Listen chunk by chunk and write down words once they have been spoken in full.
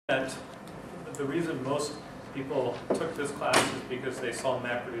that the reason most people took this class is because they saw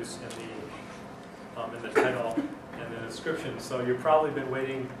MapReduce in the title and the description. So you've probably been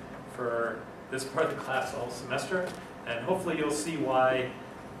waiting for this part of the class all semester, and hopefully you'll see why,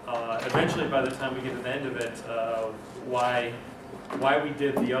 eventually by the time we get to the end of it, why we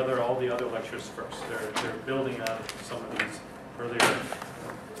did all the other lectures first. They're building on some of these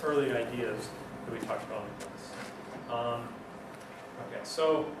early ideas that we talked about in class. Okay,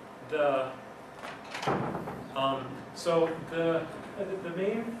 so the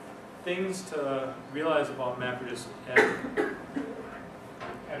main things to realize about MapReduce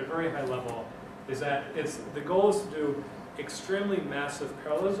at a very high level is that the goal is to do extremely massive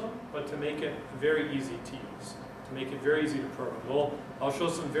parallelism, but to make it very easy to use, to make it very easy to program. I'll show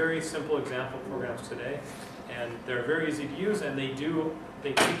some very simple example programs today, and they're very easy to use, and they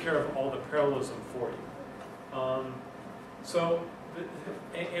take care of all the parallelism for you.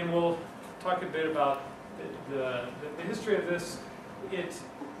 And we'll talk a bit about the history of this.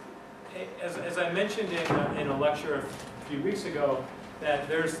 As I mentioned in a lecture a few weeks ago, that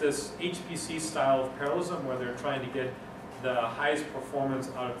there's this HPC style of parallelism where they're trying to get the highest performance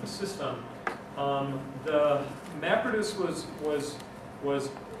out of the system. The MapReduce was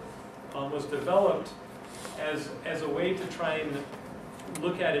developed as a way to try and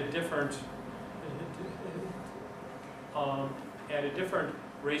look at a different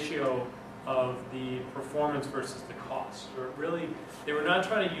ratio of the performance versus the cost. Or really, they were not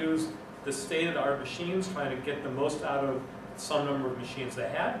trying to use the state-of-the-art machines, trying to get the most out of some number of machines they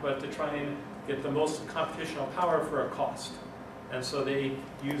had, but to try and get the most computational power for a cost. And so they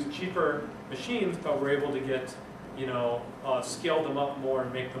used cheaper machines, but were able to get, scale them up more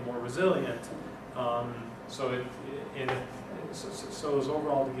and make them more resilient. So it was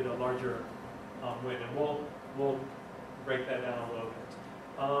overall to get a larger win, and we'll break that down a little bit.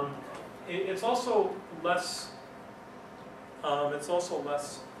 It's also less.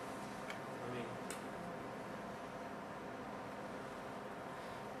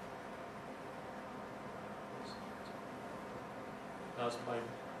 That was probably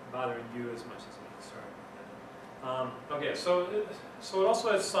bothering you as much as me. Sorry. Okay, so it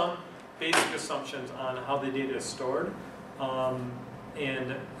also has some basic assumptions on how the data is stored,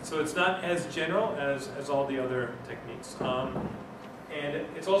 and so it's not as general as all the other techniques. And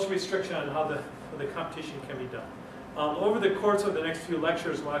it's also restriction on how the computation can be done. Over the course of the next few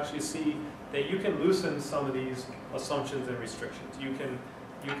lectures, we'll actually see that you can loosen some of these assumptions and restrictions. You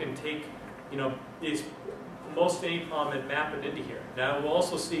can take, most any problem and map it into here. Now we'll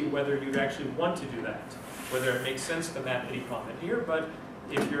also see whether you actually want to do that, whether it makes sense to map any problem in here. But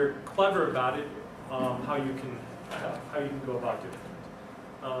if you're clever about it, how you can go about doing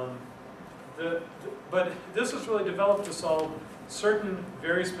it. But this was really developed to solve certain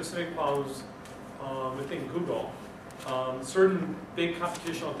very specific problems within Google, certain big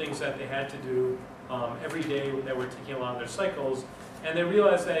computational things that they had to do every day that were taking a lot of their cycles, and they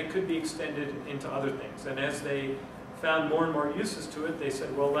realized that it could be extended into other things. And as they found more and more uses to it, they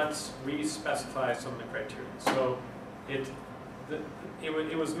said, well, let's re-specify some of the criteria. So it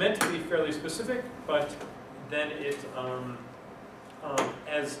was meant to be fairly specific, but then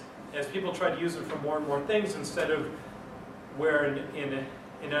as people tried to use it for more and more things, instead of where in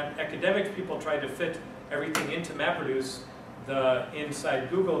academics people tried to fit everything into MapReduce,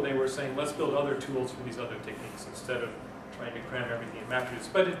 inside Google they were saying, let's build other tools for these other techniques instead of trying to cram everything in MapReduce.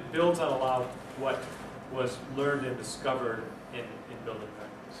 But it builds on a lot of what was learned and discovered in building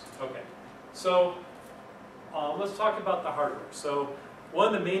MapReduce. Okay, so let's talk about the hardware. So one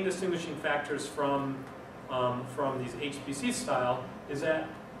of the main distinguishing factors from these HPC style is that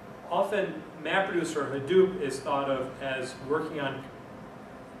often MapReduce or Hadoop is thought of as working on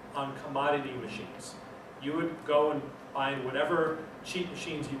commodity machines. You would go and find whatever cheap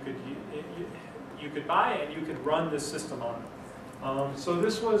machines you could buy, and you could run this system on them. So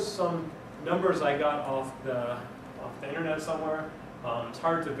this was some numbers I got off the internet somewhere. It's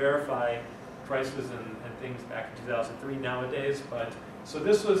hard to verify prices and things back in 2003 nowadays, but so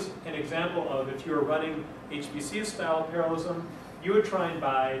this was an example of if you were running HPC style parallelism, you would try and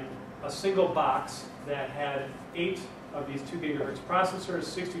buy a single box that had 8 of these 2 gigahertz processors,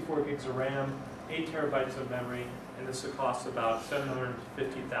 64 gigs of RAM, 8 terabytes of memory, and this would cost about $750,000.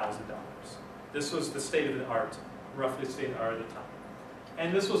 This was the state of the art, roughly the state of the art at the time.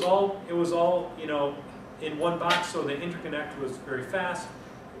 And this was all, in one box, so the interconnect was very fast,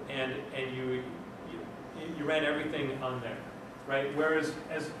 and you ran everything on there, right? Whereas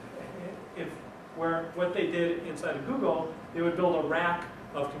what they did inside of Google, they would build a rack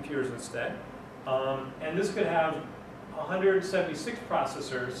of computers instead. And this could have 176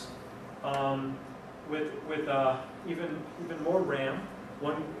 processors with even more RAM,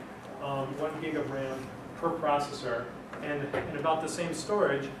 one gig of RAM per processor, and about the same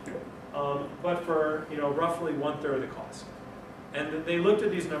storage, but for roughly 1/3 of the cost. And they looked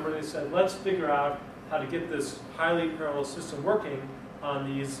at these numbers and they said, let's figure out how to get this highly parallel system working on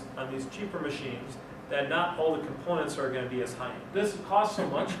these cheaper machines that not all the components are going to be as high end. This costs so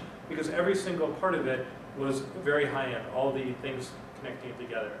much because every single part of it was very high end, all the things connecting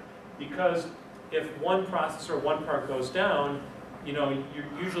together. Because if one processor, one part goes down,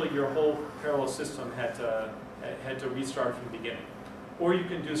 usually your whole parallel system had to restart from the beginning. Or you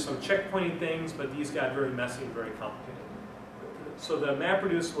can do some checkpointing things, but these got very messy and very complicated. So the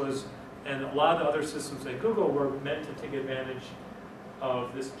MapReduce was, and a lot of the other systems at Google were meant to take advantage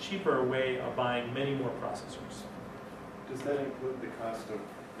of this cheaper way of buying many more processors. Does that include the cost of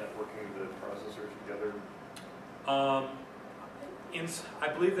networking the processors together? I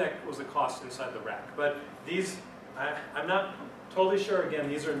believe that was a cost inside the rack. But these, I'm not totally sure. Again,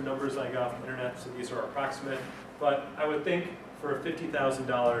 these are numbers I got from the internet, so these are approximate. But I would think for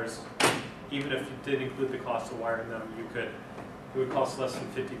 $50,000, even if you did include the cost of wiring them, it would cost less than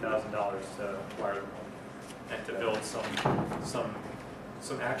 $50,000 to wire them and to build some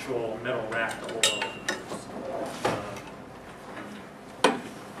actual metal rack to hold on.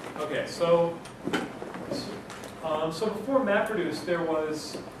 Okay, so before MapReduce, there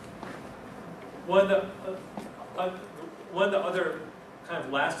was one of the other kind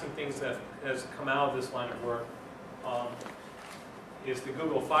of lasting things that has come out of this line of work is the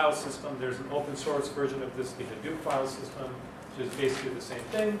Google file system. There's an open source version of this, the Hadoop file system, which is basically the same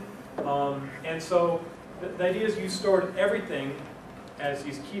thing. And so the idea is you stored everything as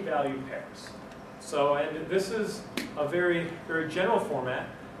these key value pairs. So, and this is a very, very general format,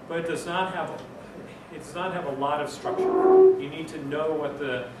 but it does not have a lot of structure. You need to know what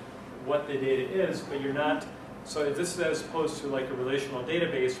the data is, but you're not. So this is as opposed to like a relational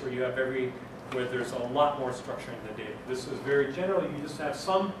database where you have where there's a lot more structure in the data. This is very general. You just have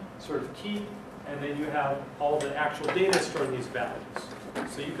some sort of key, and then you have all the actual data stored in these values.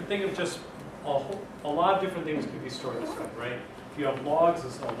 So you can think of just a lot of different things could be stored this way, right? If you have logs,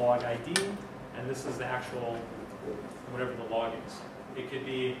 this is a log ID, and this is the actual, whatever the log is. It could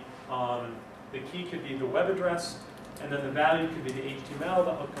be, the key could be the web address, and then the value could be the HTML,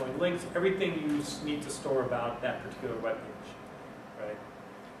 the outgoing links, everything you need to store about that particular web page, right?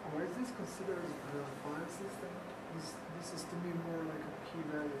 Why is this considered a file system? This is to me more like a key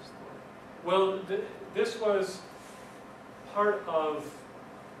value store. Well, this was part of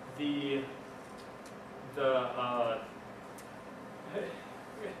the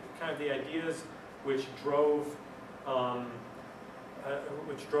kind of the ideas which drove how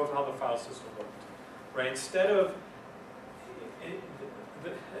the file system worked, right? Instead of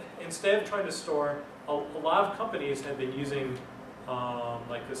trying to store, a lot of companies have been using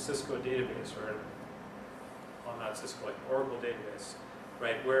like the Cisco database, or well, not Cisco, like Oracle database,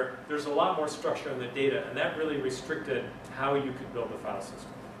 right? Where there's a lot more structure in the data, and that really restricted how you could build a file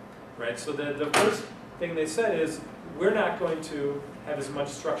system, right? So the first thing they said is, we're not going to have as much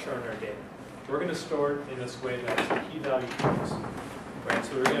structure on our data. We're going to store it in this way that's key value pairs, right?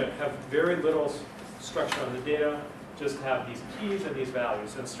 So we're going to have very little structure on the data, just have these keys and these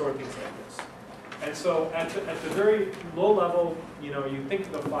values, and store things like this. And so at the very low level, you think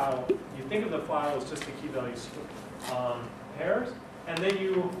of the file as just the key value pairs, and then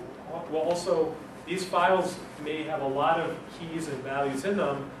you will also, these files may have a lot of keys and values in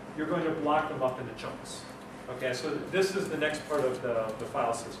them. You're going to block them up into chunks. Okay, so this is the next part of the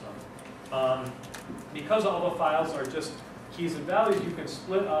file system. Because all the files are just keys and values, you can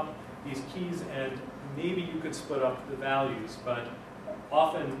split up these keys, and maybe you could split up the values, but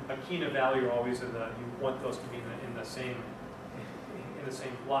often a key and a value are always you want those to be in the same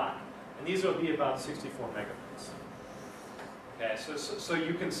block. And these will be about 64 megabytes. Okay, so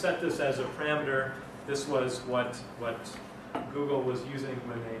you can set this as a parameter. This was what Google was using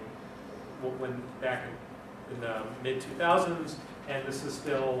when back in the mid-2000s, and this is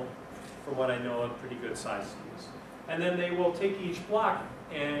still, from what I know, a pretty good size to use. And then they will take each block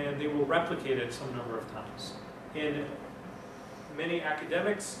and they will replicate it some number of times. In many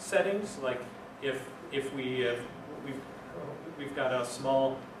academic settings, like if we've got a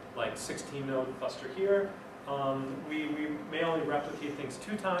small, like 16-node cluster here, we may only replicate things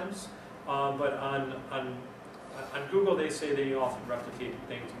 2 times, but on Google they say they often replicate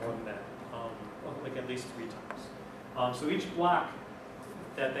things more than that, like at least 3 times. So each block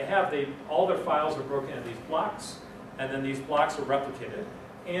that they have, all their files are broken into these blocks, and then these blocks are replicated.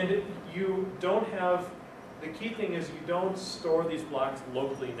 And you don't have the key thing is you don't store these blocks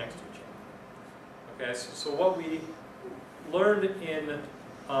locally next to each other. Okay, so what we learned in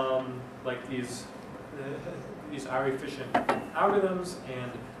like these R-efficient algorithms,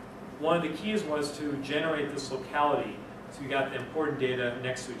 and one of the keys was to generate this locality, so you got the important data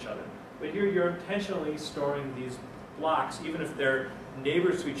next to each other. But here you're intentionally storing these blocks, even if they're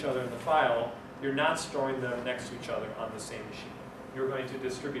neighbors to each other in the file, you're not storing them next to each other on the same machine. You're going to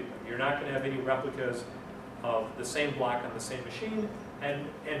distribute them. You're not going to have any replicas of the same block on the same machine, and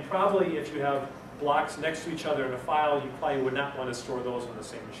probably if you have blocks next to each other in a file, you probably would not want to store those on the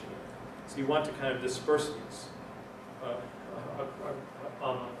same machine. So you want to kind of disperse these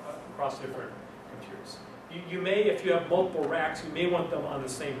across different computers. You may, if you have multiple racks, you may want them on the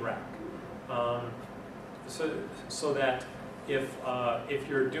same rack. So that if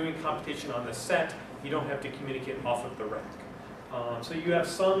you're doing computation on the set, you don't have to communicate off of the rack. So you have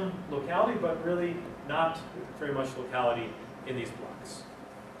some locality, but really not very much locality in these blocks.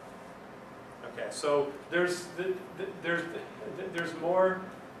 Okay, so there's more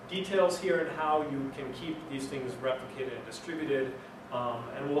details here in how you can keep these things replicated and distributed,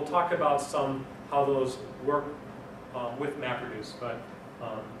 and we'll talk about how those work with MapReduce. But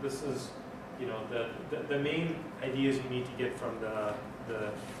this is, you know, the main ideas you need to get from the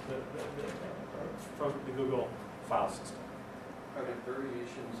Google file system. Are there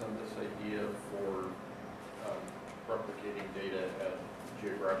variations on this idea for replicating data at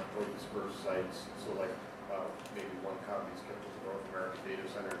geographically dispersed sites? So like maybe one copy is kept in the North American data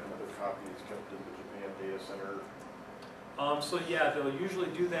center, another copy is kept in the Japan data center? So yeah, they'll usually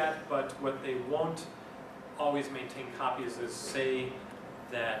do that, but what they won't always maintain copies is say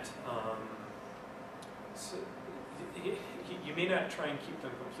that so you may not try and keep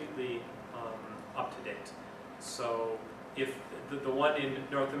them completely up to date. So if the one in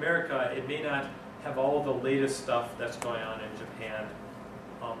North America, it may not have all the latest stuff that's going on in Japan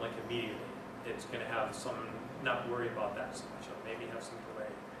like immediately. It's going to have some, not worry about that so much, or maybe have some delay,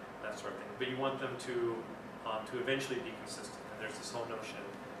 that sort of thing. But you want them to eventually be consistent. And there's this whole notion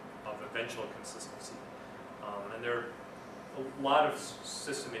of eventual consistency. And there are a lot of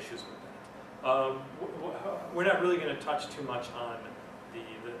system issues with that. We're not really going to touch too much on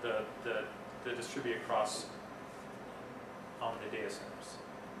the distribute across the data centers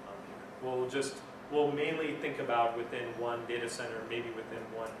here. We'll mainly think about within one data center, maybe within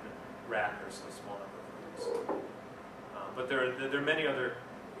one rack or some small number of things. But there are many other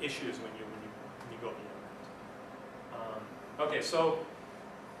issues when you go beyond that. Okay, so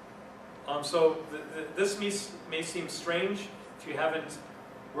this may seem strange if you haven't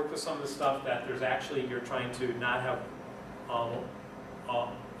worked with some of the stuff that there's actually, you're trying to not have a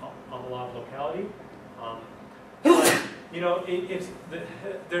lot of locality. But, you know,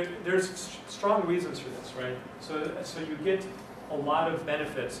 there's strong reasons for this, right? So you get a lot of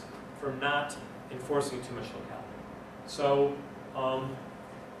benefits from not enforcing too much locality. So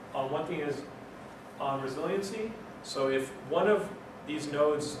one thing is resiliency. So if one of these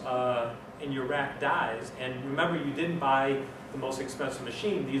nodes in your rack dies, and remember you didn't buy the most expensive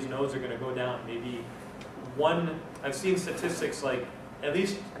machine, these nodes are going to go down. Maybe one, I've seen statistics like, at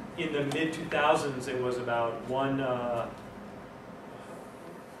least in the mid-2000s, it was about one,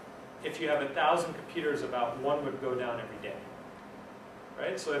 if you have 1,000 computers, about one would go down every day.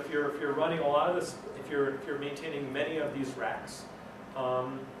 Right? So if you're running a lot of this, if you're maintaining many of these racks,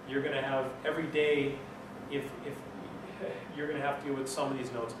 you're going to have every day, if you're going to have to deal with some of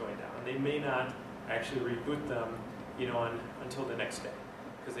these nodes going down. And they may not actually reboot them, you know, until the next day,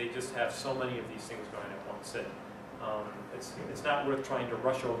 because they just have so many of these things going at once that it's not worth trying to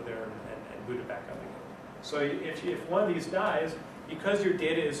rush over there and boot it back up again. So if one of these dies, because your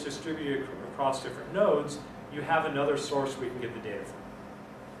data is distributed across different nodes, you have another source where you can get the data from.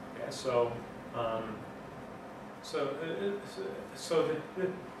 Okay, so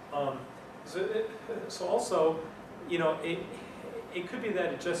also, you know, it could be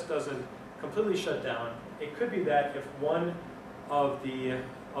that it just doesn't completely shut down. It could be that if one of the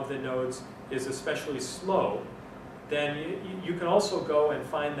nodes is especially slow, then you can also go and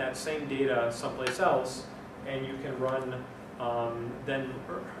find that same data someplace else, and you can run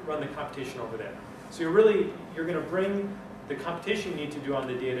the computation over there. So you're going to bring the computation you need to do on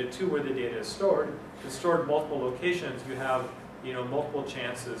the data to where the data is stored. If it's stored in multiple locations, you have, you know, multiple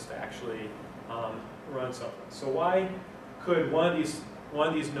chances to actually run something. So why could one of these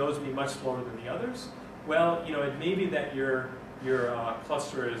nodes be much slower than the others? Well, you know, it may be that your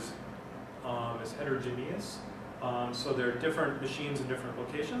cluster is heterogeneous. So there are different machines in different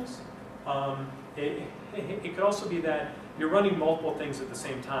locations. It could also be that you're running multiple things at the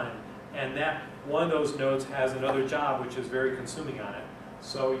same time, and that one of those nodes has another job which is very consuming on it.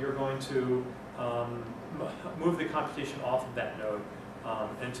 So you're going to move the computation off of that node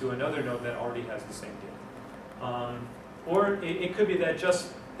into another node that already has the same data. Or it could be that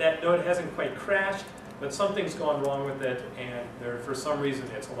just that node hasn't quite crashed, but something's gone wrong with it, and for some reason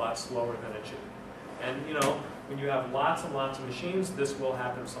it's a lot slower than it should be. And you know, when you have lots and lots of machines, this will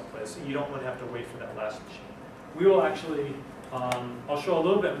happen someplace. You don't want to have to wait for that last machine. We will actually, I'll show a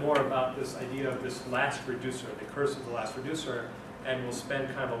little bit more about this idea of this last reducer, the curse of the last reducer, and we'll spend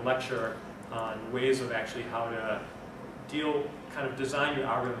kind of a lecture on ways of actually how to kind of design your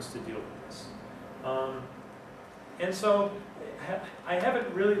algorithms to deal with this. And so I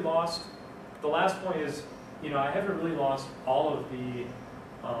haven't really lost, the last point is, you know, I haven't really lost all of the,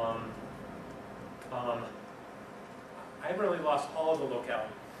 I haven't really lost all of the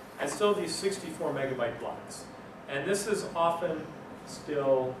locality. I still have these 64 megabyte blocks. And this is often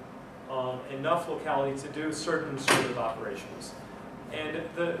still enough locality to do certain sort of operations. And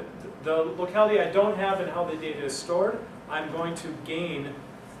the locality I don't have and how the data is stored, I'm going to gain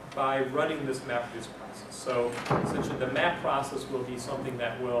by running this MapReduce process. So essentially the map process will be something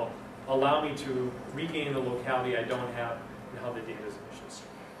that will allow me to regain the locality I don't have and how the data is initially stored.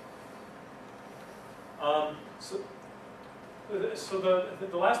 So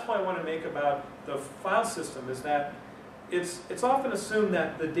the last point I want to make about the file system is that it's often assumed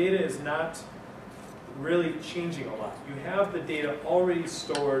that the data is not really changing a lot. You have the data already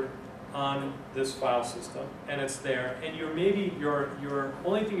stored on this file system, and it's there, and your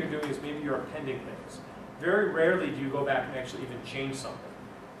only thing you're doing is maybe you're appending things. Very rarely do you go back and actually even change something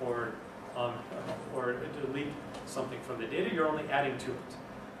or delete something from the data. You're only adding to it.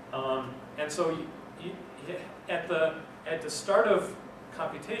 And so at the start of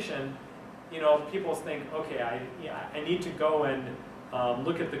computation, you know, people think, okay, I need to go and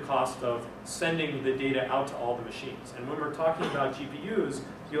look at the cost of sending the data out to all the machines. And when we're talking about GPUs,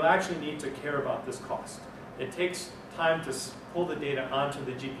 you'll actually need to care about this cost. It takes time to pull the data onto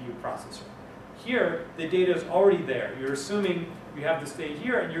the GPU processor. Here, the data is already there. You're assuming you have this data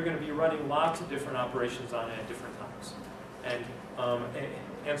here, and you're going to be running lots of different operations on it at different times.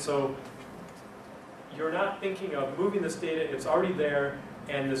 And so you're not thinking of moving this data. It's already there,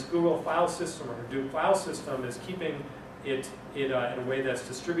 and this Google file system or Hadoop file system is keeping it in a way that's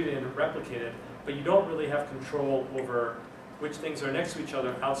distributed and replicated, but you don't really have control over which things are next to each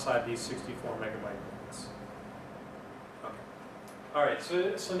other outside these 64 megabyte blocks. Okay. All right,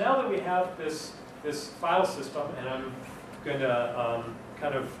 so now that we have this file system, and I'm going to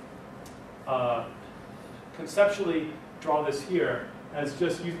kind of conceptually draw this here as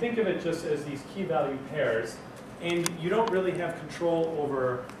just, you think of it just as these key value pairs, and you don't really have control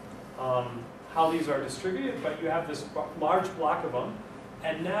over how these are distributed, but you have this large block of them,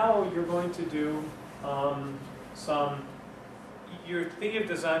 and now you're going to do you're thinking of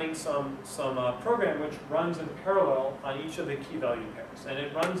designing some program which runs in parallel on each of the key value pairs, and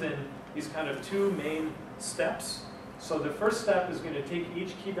it runs in these kind of two main steps. So the first step is going to take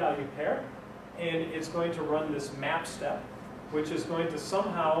each key value pair, and it's going to run this map step, which is going to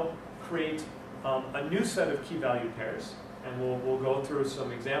somehow create a new set of key value pairs, and we'll go through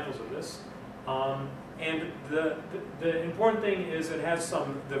some examples of this. And the important thing is it has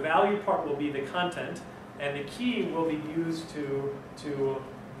the value part will be the content, and the key will be used to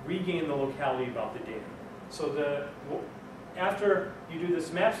regain the locality about the data. So after you do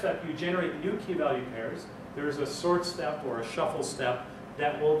this map step, you generate new key value pairs. There's a sort step or a shuffle step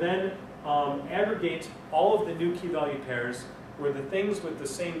that will then aggregate all of the new key value pairs where the things with the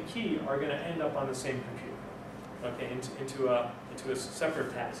same key are going to end up on the same computer, okay, into a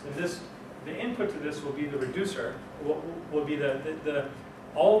separate task. And the input to this will be the reducer. Will be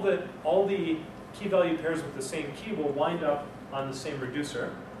all the key value pairs with the same key will wind up on the same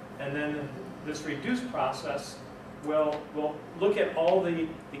reducer, and then this reduce process will look at all the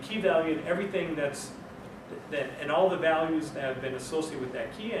key value and everything and all the values that have been associated with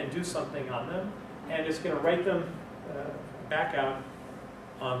that key and do something on them, and it's going to write them back out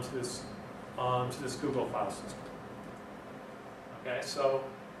to this Google file system. Okay, so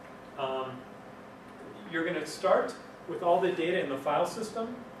you're going to start with all the data in the file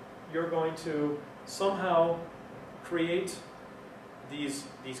system. You're going to somehow create these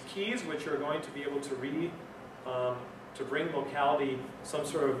keys, which are going to be able to read, to bring locality, some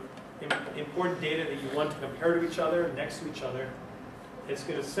sort of important data that you want to compare to each other, next to each other. It's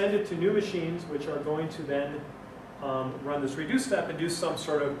going to send it to new machines, which are going to then run this reduce step and do some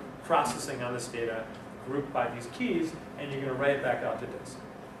sort of processing on this data grouped by these keys, and you're going to write it back out to disk.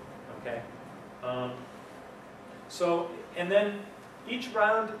 Okay. And then each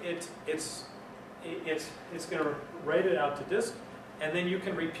round, it's going to write it out to disk, and then you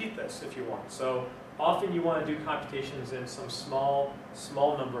can repeat this if you want. So often you want to do computations in some small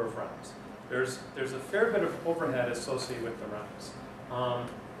number of runs. There's a fair bit of overhead associated with the runs.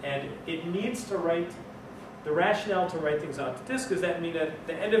 And it needs to write, the rationale to write things out to disk is that mean at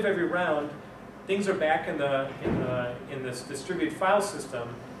the end of every round, things are back in this distributed file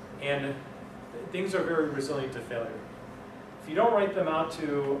system, and things are very resilient to failure. If you don't write them out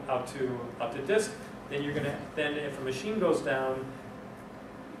to disk, then then if a machine goes down,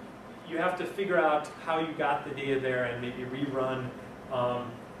 you have to figure out how you got the data there and maybe rerun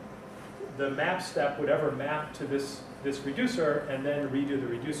the map step, whatever map to this reducer, and then redo the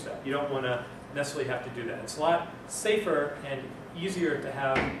reduce step. You don't want to necessarily have to do that. It's a lot safer and easier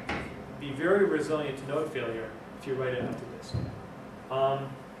to be very resilient to node failure if you write it out to disk.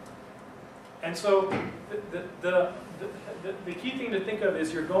 And so the key thing to think of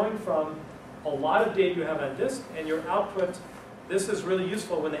is you're going from a lot of data you have on disk, and your output, this is really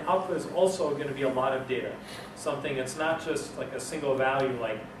useful when the output is also going to be a lot of data. Something, it's not just like a single value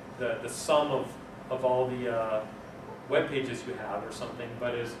like the sum of all the web pages you have or something,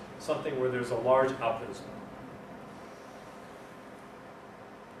 but is something where there's a large output as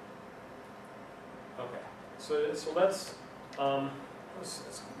well. Okay, so let's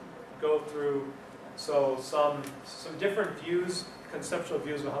go through some different views, conceptual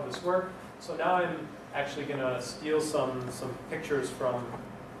views of how this works. So now I'm actually going to steal some pictures from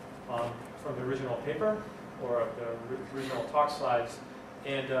the original paper or the original talk slides.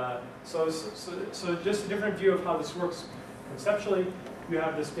 And so just a different view of how this works conceptually. You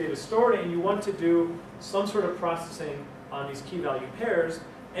have this data stored, and you want to do some sort of processing on these key value pairs.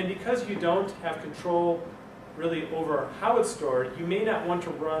 And because you don't have control really over how it's stored, you may not want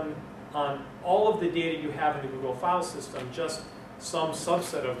to run on all of the data you have in the Google file system, just some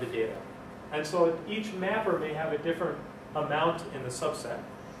subset of the data. And so each mapper may have a different amount in the subset,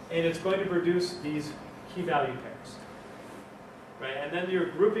 and it's going to produce these key value pairs. Right? And then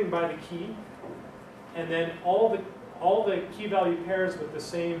you're grouping by the key, and then all the key value pairs with the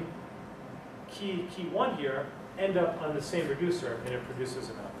same key 1 here end up on the same reducer, and it produces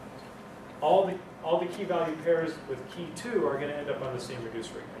an output. All the key value pairs with key 2 are going to end up on the same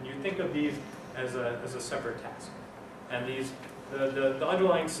reducer, and you think of these as a separate task. And the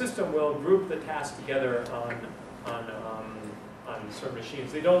underlying system will group the tasks together on certain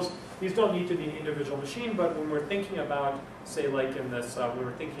machines. These don't need to be an individual machine, but when we're thinking about, say, like in this, when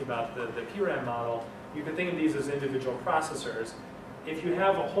we're thinking about the PRAM model, you can think of these as individual processors. If you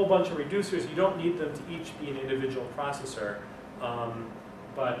have a whole bunch of reducers, you don't need them to each be an individual processor,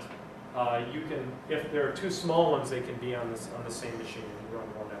 but you can, if there are two small ones, they can be on the same machine and run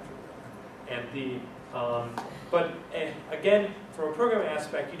one after the other. But again, from a programming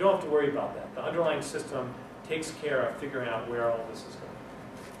aspect, you don't have to worry about that. The underlying system takes care of figuring out where all this is going.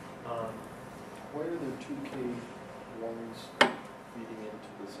 Why are there two K1s feeding into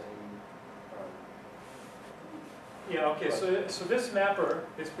the same? Yeah, okay, so this mapper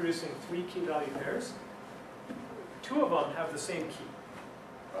is producing 3 key value pairs. 2 of them have the same key.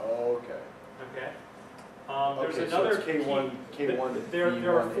 Oh, okay. Okay. There's okay, another so it's K1, key. K1 to There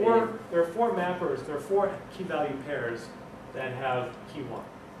are B1A. there are 4 mappers. There are 4 key value pairs that have key 1.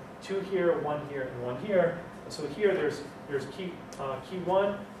 2 here, 1 here, and 1 here. So here there's key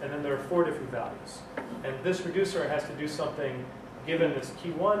 1, and then there are 4 different values. And this reducer has to do something given this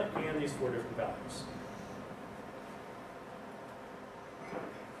key 1 and these 4 different values.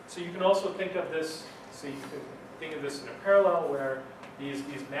 So you can also think of this. So you can think of this in a parallel where these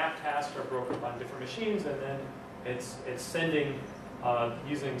map tasks are broken up on different machines, and then it's sending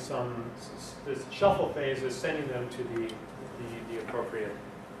using this shuffle phase is sending them to the appropriate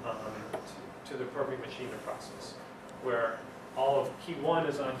to the appropriate machine to process, where all of key 1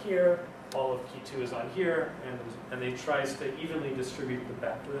 is on here, all of key 2 is on here, and they tries to evenly distribute the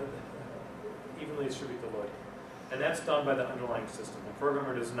load. And that's done by the underlying system. The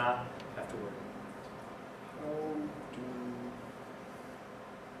programmer does not have to worry.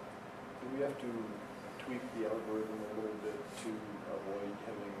 Do we have to tweak the algorithm a little bit to avoid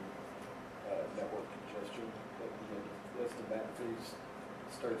having network congestion? As the map phase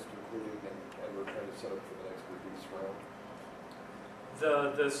starts concluding and we're trying to set up for the next release round?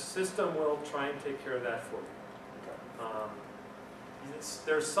 The system will try and take care of that for you. Okay.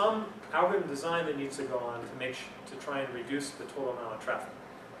 There's some algorithm design that needs to go on to try and reduce the total amount of traffic.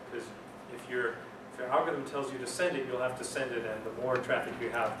 Because if your algorithm tells you to send it, you'll have to send it, and the more traffic you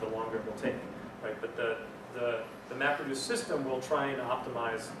have, the longer it will take. Right? But the MapReduce system will try and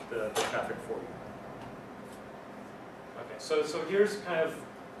optimize the traffic for you. Okay, so here's kind of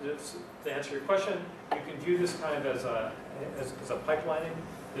to answer your question, you can view this kind of as a pipelining.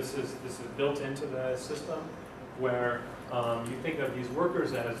 This is built into the system, where you think of these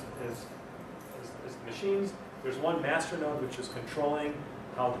workers as machines. There's one master node which is controlling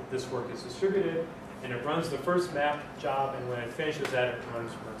how this work is distributed, and it runs the first map job, and when it finishes that, it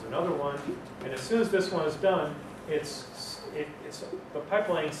runs another one. And as soon as this one is done, the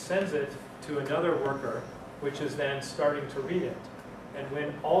pipeline sends it to another worker, which is then starting to read it. And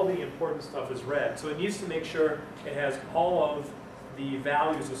when all the important stuff is read, so it needs to make sure it has all of the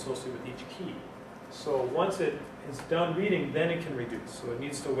values associated with each key. So once it is done reading, then it can reduce. So it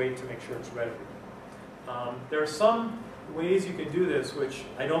needs to wait to make sure it's read everything. There are some ways you can do this, which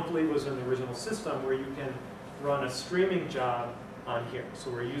I don't believe was in the original system, where you can run a streaming job on here.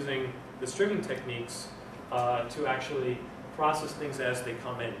 So we're using the streaming techniques to actually process things as they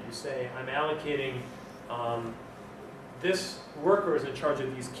come in. You say, I'm allocating this worker is in charge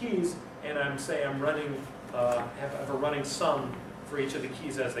of these keys, and I'm running have a running sum for each of the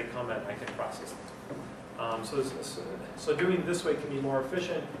keys as they come in. I can process them. So doing it this way can be more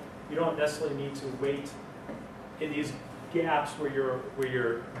efficient. You don't necessarily need to wait in these gaps where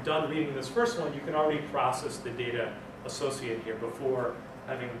you're done reading this first one. You can already process the data associated here before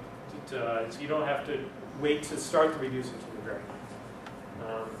having to, so you don't have to wait to start the reduce until the very end.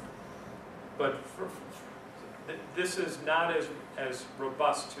 But this is not as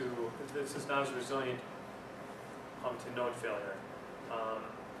robust to, this is not as resilient to node failure.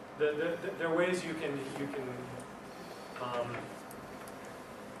 There are ways you can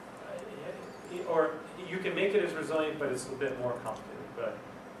or you can make it as resilient, but it's a bit more complicated. But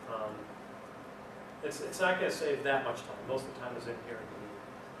it's not going to save that much time. Most of the time is in here.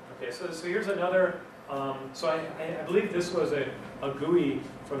 Okay, so here's another. So I believe this was a GUI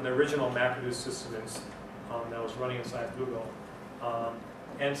from the original MapReduce system that was running inside Google.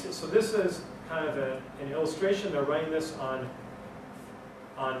 And so this is kind of an illustration. They're running this on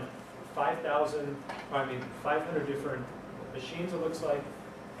 500 different machines, it looks like.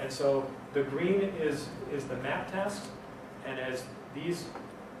 And so the green is the map test, and as these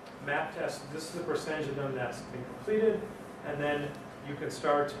map tests, this is the percentage of them that's been completed, and then you can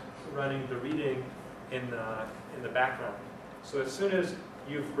start running the reading in the background. So as soon as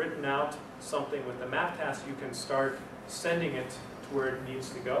you've written out something with the map task, you can start sending it to where it needs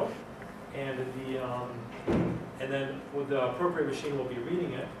to go, and then the appropriate machine will be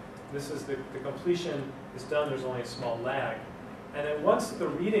reading it. This is the completion is done. There's only a small lag, and then once the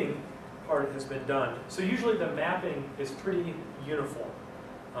reading part has been done, so usually the mapping is pretty uniform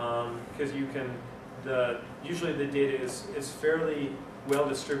because usually the data is fairly well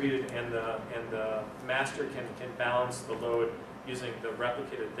distributed, and the master can balance the load using the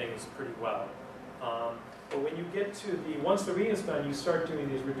replicated things pretty well. But when you get to once the reading is done, you start doing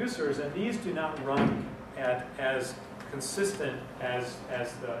these reducers, and these do not run at as consistent as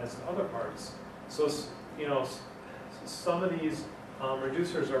the other parts. So some of these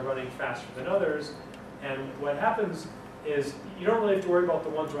reducers are running faster than others, and what happens is you don't really have to worry about the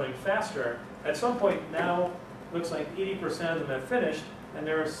ones running faster. At some point now, looks like 80% of them have finished, and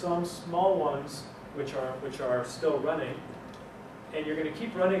there are some small ones which are still running, and you're going to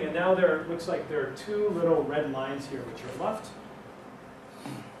keep running. And now looks like there are two little red lines here which are left,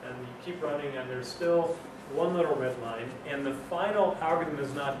 and you keep running, and there's still one little red line, and the final algorithm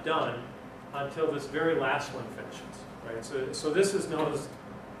is not done until this very last one finishes. Right? So this is known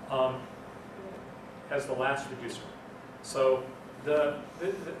as the last reducer. So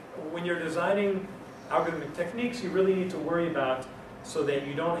when you're designing algorithmic techniques, you really need to worry about so that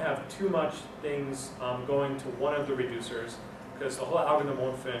you don't have too much things going to one of the reducers, because the whole algorithm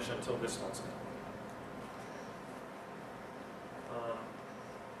won't finish until this one's done.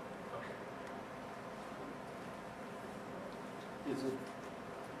 Okay.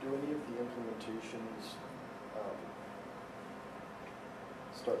 Do any of the implementations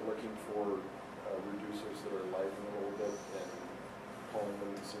start looking for reducers that are lagging a little bit and calling them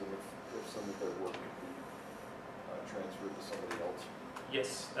and seeing if some of their work could be transferred to somebody else?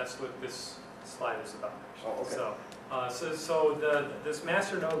 Yes, that's what this slide is about. Actually. Oh, okay. So this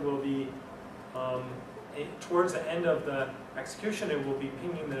master node will be towards the end of the execution. It will be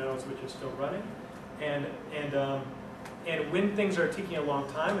pinging the nodes which are still running, and when things are taking a long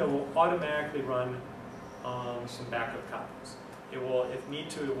time, it will automatically run some backup copies. It will, if need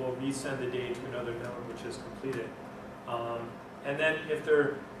to, it will resend the data to another node which is completed. And then if there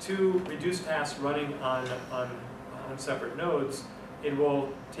are two reduce tasks running on separate nodes, it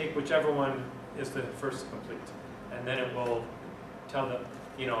will take whichever one is the first to complete, and then it will tell the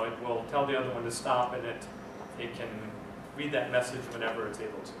other one to stop, and it can read that message whenever it's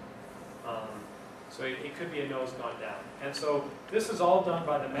able to. So it could be a node's gone down. And so this is all done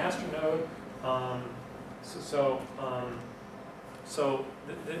by the master node. This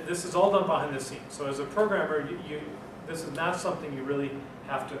is all done behind the scenes. So as a programmer, this is not something you really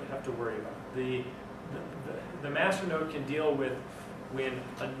have to worry about. The master node can deal with when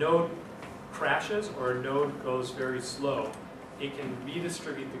a node crashes or a node goes very slow. It can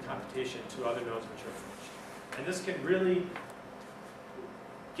redistribute the computation to other nodes which are finished. And this can really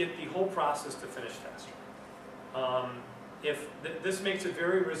get the whole process to finish faster. This makes it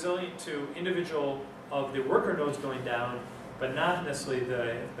very resilient to individual of the worker nodes going down, but not necessarily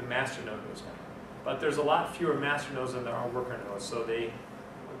the master node goes down. But there's a lot fewer master nodes than there are worker nodes, so they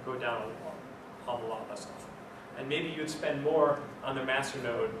go down a lot less often. And maybe you'd spend more on the master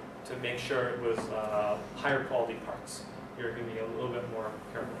node to make sure it was higher quality parts. You're going to be a little bit more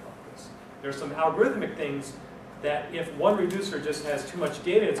careful about this. There's some algorithmic things that if one reducer just has too much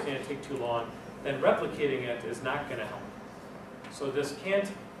data, it's going to take too long, then replicating it is not going to help. So this can't,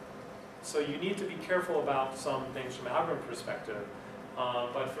 so you need to be careful about some things from an algorithm perspective.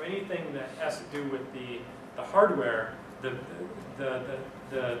 But for anything that has to do with the hardware, the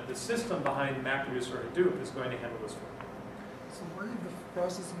system behind MapReduce or Hadoop is going to handle this for you. So what if the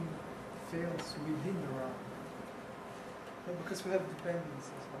processing fails within the RAM? Well, because we have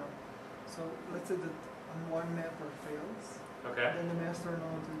dependencies, right? So let's say that one mapper fails, Okay. then the master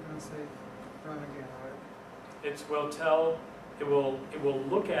node is going to say run again, right? It will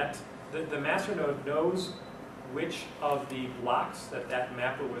look at the master node knows which of the blocks that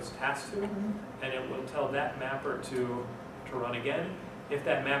mapper was tasked to, and it will tell that mapper to run again. If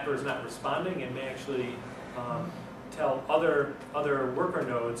that mapper is not responding, it may actually tell other worker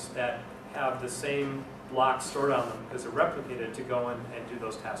nodes that have the same blocks stored on them because they're replicated to go in and do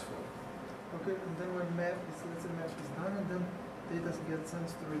those tasks for them. Okay, and then when let's say map is done, and then data gets sent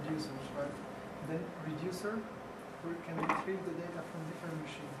to reducers, right? Then reducer can retrieve the data from different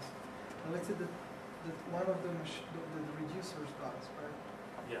machines. And let's say that one of the reducers dies, right?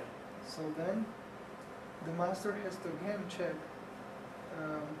 Yeah. So then the master has to again check,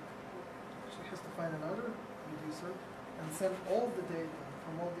 she has to find another reducer and send all the data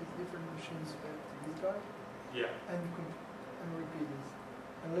from all these different machines back to this guy. Yeah. And repeat this.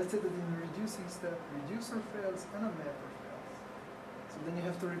 And let's say that in the reducing step, reducer fails and a mapper fails. So then you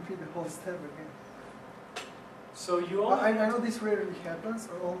have to repeat the whole step again. So you only I know this rarely happens,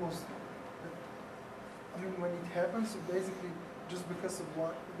 or almost. I mean, when it happens, you basically, just because of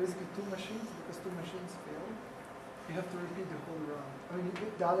basically two machines fail, you have to repeat the whole round. I mean,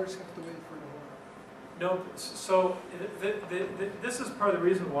 the others have to wait for the whole round. No, so this is part of the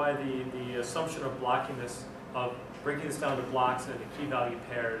reason why the assumption of blocking this, of breaking this down to blocks into key value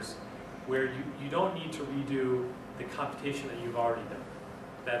pairs, where you don't need to redo the computation that you've already done.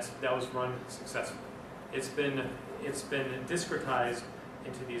 That was run successfully. It's been discretized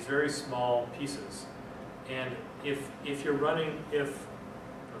into these very small pieces, and if you're running,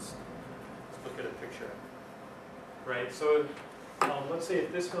 let's look at a picture, right? So let's say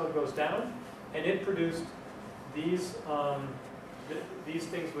if this node goes down, and it produced these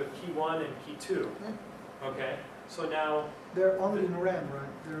things with key 1 and key 2. Okay, so now they're only in RAM, right?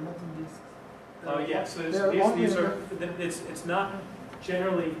 They're not in disk. Oh yeah, so these are. It's not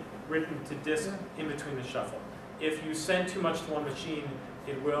generally written to disk in between the shuffle. If you send too much to one machine,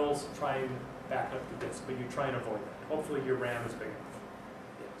 it will try and back up the disk, but you try and avoid that. Hopefully your RAM is big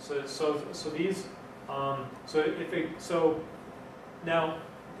enough. So these. So now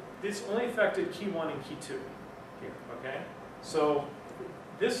this only affected key 1 and key 2 here. Okay, so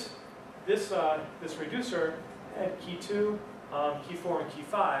this reducer had key 2, key 4, and key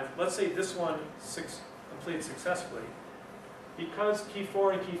 5. Let's say this one completed successfully. Because key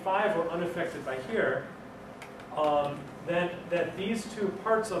 4 and key 5 were unaffected by here, then that these two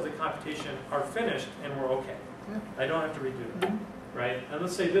parts of the computation are finished and we're okay. Yeah. I don't have to redo them, right? And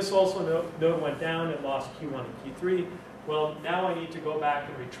let's say this also node went down and lost key 1 and key 3. Well, now I need to go back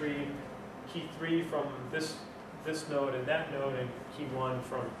and retrieve key 3 from this node and that node and key 1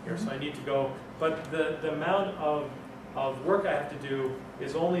 from here. So I need to go, but the amount of work I have to do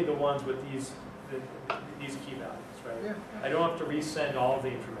is only the ones with these key values, right? Yeah. I don't have to resend all of the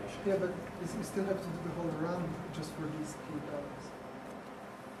information. Yeah, but you still have to do the whole round just for these key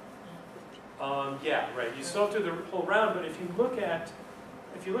values. Yeah, right. You still have to do the whole round, but if you look at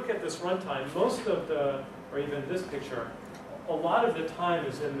this runtime, most of the, or even this picture, a lot of the time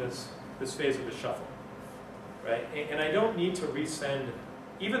is in this phase of the shuffle, right? And I don't need to resend,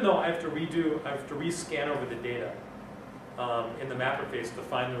 even though I have to rescan over the data in the mapper phase to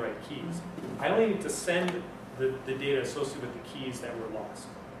find the right keys. I only need to send the data associated with the keys that were lost.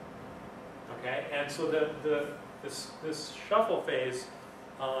 Okay, and so this shuffle phase,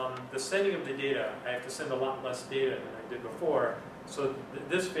 the sending of the data, I have to send a lot less data than I did before, so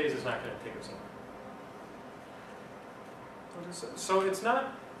this phase is not going to take us long. So it's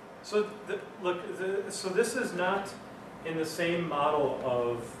not, so so this is not in the same model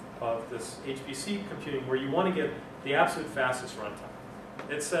of this HPC computing where you want to get the absolute fastest runtime.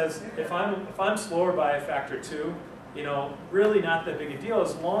 It says if I'm slower by a factor 2, you know, really not that big a deal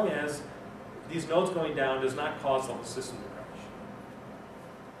as long as these nodes going down does not cause the whole system to crash.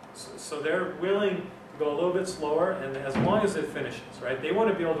 So they're willing to go a little bit slower, and as long as it finishes, right? They want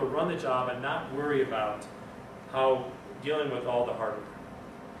to be able to run the job and not worry about how dealing with all the hardware.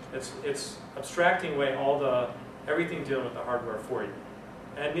 It's abstracting away everything dealing with the hardware for you.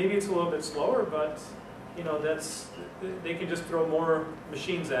 And maybe it's a little bit slower, but you know, they can just throw more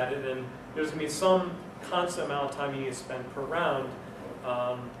machines at it, and there's going to be some constant amount of time you need to spend per round,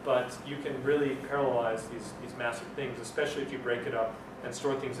 but you can really parallelize these massive things, especially if you break it up and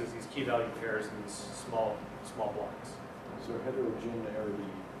store things as these key value pairs in these small blocks. So heterogeneity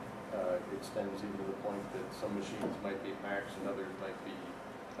extends even to the point that some machines might be max and others might be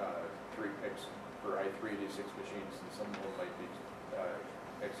i386 machines, and some of them might be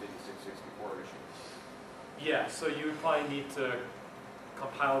x86-64 machines. Yeah, so you would probably need to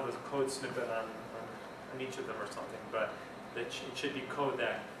compile the code snippet on each of them or something, but it should be code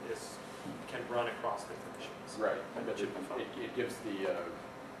that can run across different machines. Right, but should be fun. it gives the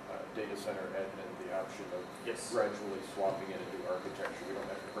data center admin the option of Yes. gradually swapping in a new architecture. We don't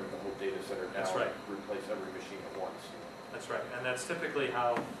have to bring the whole data center down That's right. and replace every machine at once. That's right, and that's typically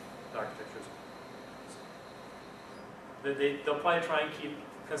how the architectures are. They'll probably try and keep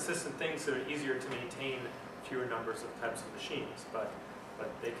consistent things that are easier to maintain fewer numbers of types of machines, but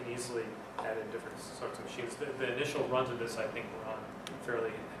they can easily add in different sorts of machines. The initial runs of this, I think, were on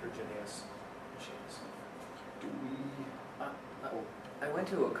fairly heterogeneous machines. Do we? I went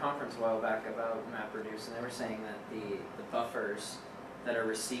to a conference a while back about MapReduce, and they were saying that the buffers that are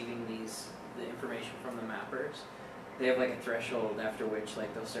receiving the information from the mappers, they have like a threshold after which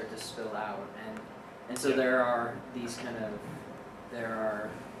like they'll start to spill out, and so Yeah. there are these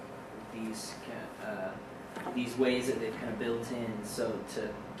ways that they've kind of built in so to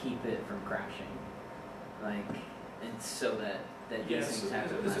keep it from crashing, like, and so that these things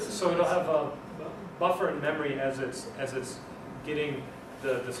happen less and So it'll less. have a buffer in memory as it's getting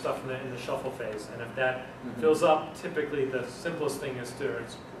the stuff in the shuffle phase, and if that fills up, typically the simplest thing is to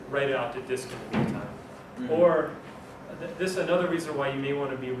write it out to disk in the meantime. Or this is another reason why you may want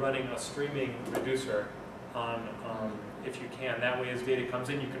to be running a streaming reducer on, if you can. That way, as data comes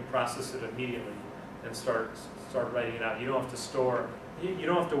in, you can process it immediately and start writing it out. You don't have to store. You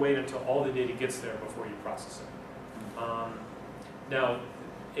don't have to wait until all the data gets there before you process it. Now,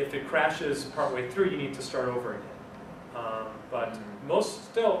 if it crashes partway through, you need to start over again. But most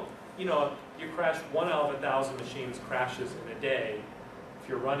still, you know, you crash 1 out of 1,000 machines crashes in a day. If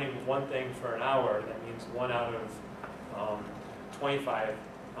you're running one thing for an hour, that means 1 out of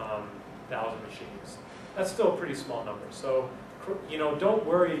 25,000 machines. That's still a pretty small number. So, you know, don't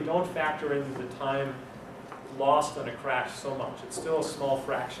worry, don't factor in the time lost on a crash so much. It's still a small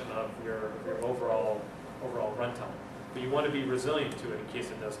fraction of your overall runtime. But you want to be resilient to it in case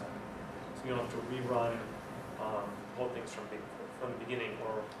it does happen. So you don't have to rerun whole things from the beginning,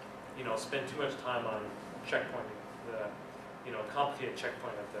 or you know, spend too much time on checkpointing the complicated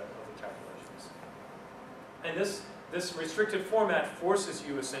checkpoint of the calculations. And this restricted format forces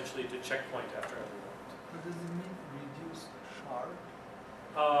you essentially to checkpoint after every round. What does it mean, reduce shard?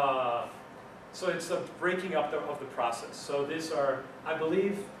 So it's a breaking up of the process. So these are, I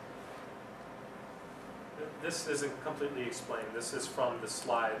believe, this isn't completely explained. This is from the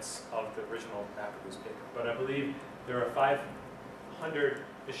slides of the original MapReduce paper. But I believe there are 500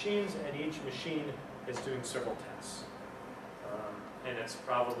 machines, and each machine is doing several tests. And it's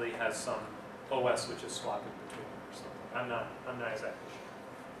probably has some OS which is swapping between them or something. I'm not exactly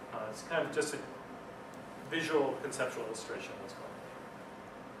sure. It's kind of just a visual conceptual illustration, let's call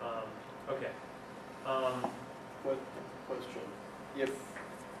it. Okay. Question. If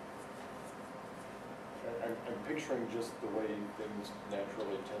I'm picturing just the way things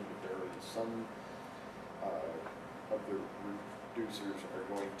naturally tend to vary, some of the reducers are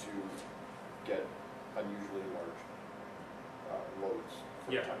going to get unusually large loads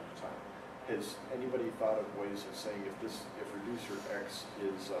from Yeah. time to time. Has anybody thought of ways of saying if reducer X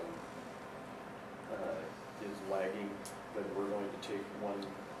is lagging, then we're going to take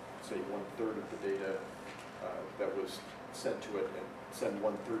 1/3 of the data that was send to it and send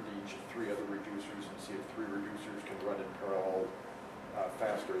 1/3 to each of 3 other reducers and see if 3 reducers can run in parallel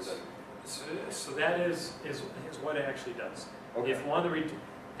faster than. So that is what it actually does. Okay. If one of the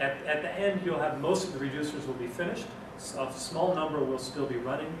at the end, you'll have most of the reducers will be finished. A small number will still be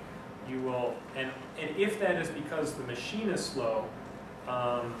running. You will, and if that is because the machine is slow,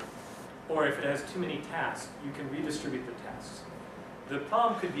 or if it has too many tasks, you can redistribute the tasks. The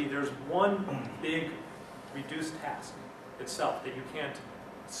problem could be there's one big reduced task itself that you can't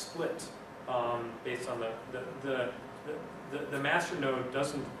split based on the master node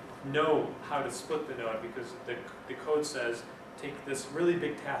doesn't know how to split the node because the code says take this really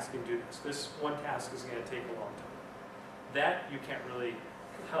big task and do this. This one task is going to take a long time. That you can't really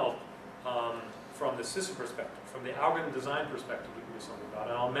help from the system perspective. From the algorithm design perspective, we can do something about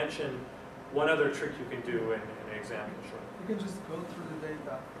it. And I'll mention one other trick you can do in an example shortly. You can just go through the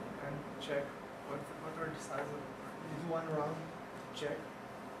data and check what are the size of this one round, check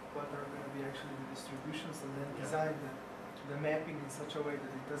what are going to be actually the distributions, and then design the mapping in such a way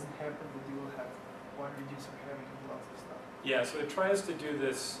that it doesn't happen that you will have one reducer having lots of stuff. Yeah, so it tries to do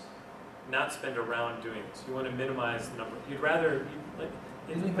this, not spend a round doing this. You want to minimize the number. You'd rather,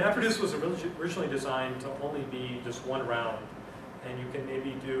 MapReduce was originally designed to only be just one round, and you can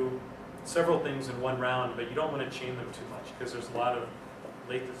maybe do several things in one round, but you don't want to chain them too much because there's a lot of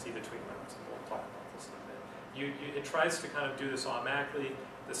latency between rounds, and we'll talk about this in a bit. It tries to kind of do this automatically.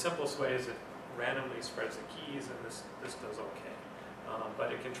 The simplest way is it randomly spreads the keys, and this does okay.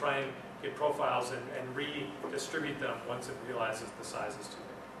 But it can try and get profiles and redistribute them once it realizes the size is too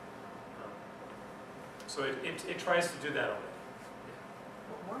big. So it tries to do that already.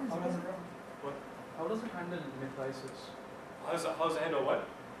 How does it handle matrices? How does it handle what?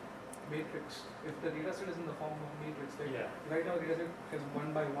 Matrix. If the data set is in the form of matrix, like Yeah. right now the data set is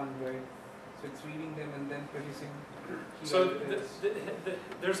 1 by 1, right? So it's reading them and then producing key So values.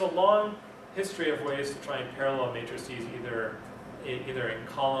 there's a long history of ways to try and parallel matrices, either in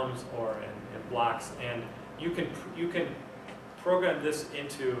columns or in blocks, and you can program this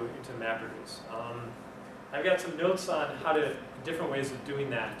into MapReduce. I've got some notes on different ways of doing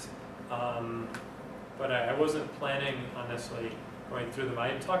that, but I wasn't planning on necessarily going through them.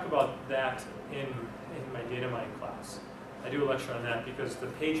 I talk about that in my data mining class. I do a lecture on that because the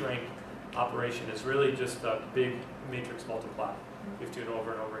PageRank operation is really just a big matrix multiply. You have to do it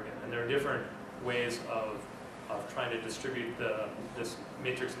over and over again, and there are different ways of trying to distribute this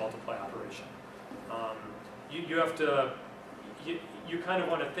matrix multiply operation. You kind of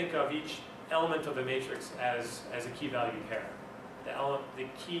want to think of each element of the matrix as a key value pair. The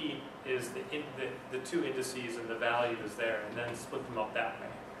key is the 2 indices and the value is there, and then split them up that way.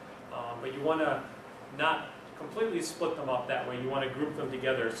 But you want to not completely split them up that way. You want to group them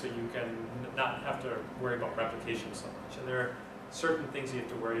together so you can not have to worry about replication so much. And there are certain things you have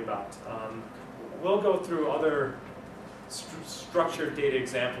to worry about. We'll go through other structured data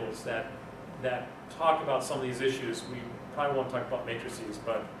examples that talk about some of these issues. We probably won't talk about matrices,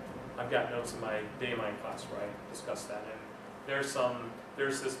 but I've got notes in my data mining class where I discuss that. And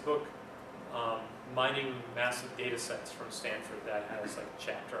there's this book, Mining Massive Data Sets from Stanford, that has like a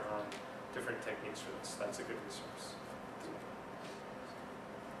chapter on different techniques for this. That's a good resource.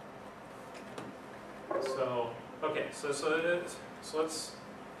 So, okay, so let's.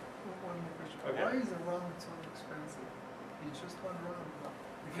 One more question. Okay. Why is a round so expensive? It's just one round.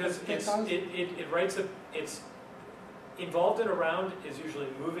 Because It's it writes it's involved in a round is usually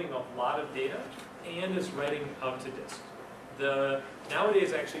moving a lot of data and is writing out to disk.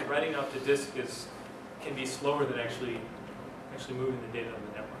 Nowadays actually writing out to disk can be slower than actually moving the data on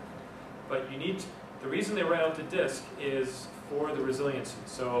the network. But the reason they write out to disk is for the resiliency.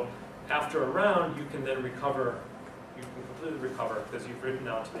 So after a round you can then recover, you can completely recover because you've written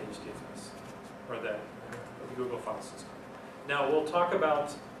out to the HDFS or the Google file system. Now we'll talk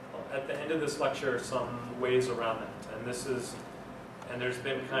about at the end of this lecture some ways around that, and there's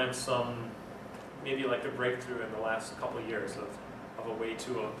been kind of some maybe like a breakthrough in the last couple of years of a way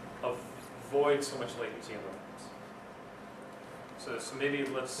to avoid so much latency on the roads. So maybe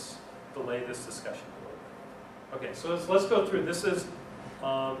let's delay this discussion a little bit. Okay, so let's go through. This is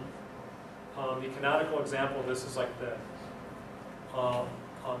the canonical example. This is like the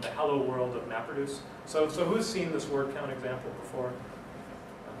hello world of MapReduce. So who's seen this word count example before?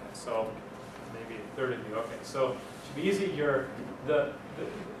 Okay, so maybe a third of you. Okay, so it should be easy.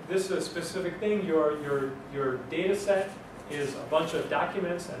 This is a specific thing. Your data set is a bunch of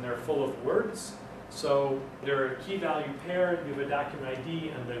documents and they're full of words. So they're a key value pair. You have a document ID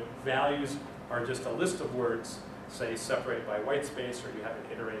and the values are just a list of words, say separated by white space, or you have an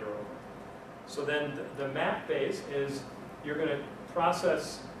iterator over. So then the map base is you're going to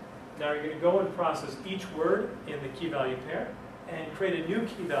process, now you're going to go and process each word in the key value pair and create a new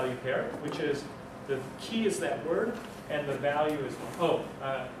key value pair, which is the key is that word and the value is,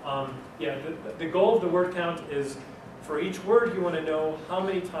 the goal of the word count is for each word you want to know how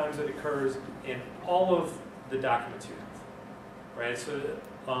many times it occurs in all of the documents you have, right? So,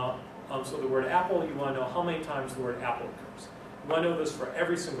 so the word apple, you want to know how many times the word apple occurs. You want to know this for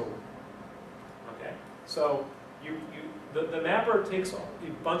every single word, okay? So the mapper takes a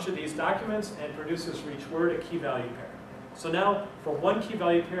bunch of these documents and produces for each word a key value pair. So now, for one key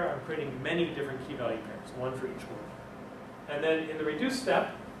value pair, I'm creating many different key value pairs, one for each word. And then in the reduce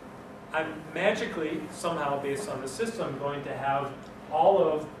step, I'm magically, somehow based on the system, going to have all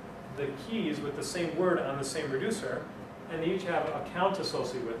of the keys with the same word on the same reducer, and they each have a count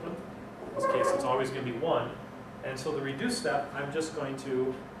associated with them. In this case, it's always going to be 1. And so the reduce step, I'm just going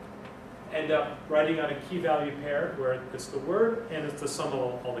to end up writing on a key value pair where it's the word and it's the sum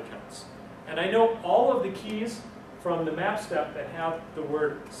of all the counts. And I know all of the keys from the map step that have the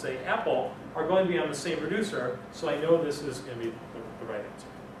word, say, apple, are going to be on the same reducer, so I know this is going to be the right answer.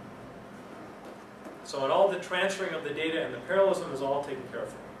 So in all the transferring of the data and the parallelism is all taken care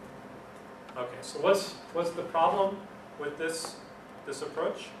of. Okay, so what's the problem with this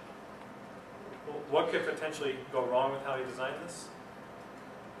approach? Well, what could potentially go wrong with how you design this?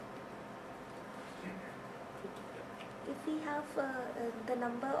 If we have the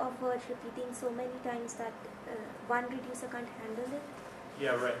number of words repeating so many times that one reducer can't handle it.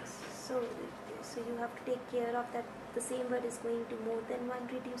 Yeah, right. So you have to take care of that the same word is going to more than one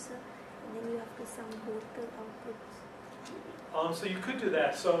reducer, and then you have to sum both the outputs. So you could do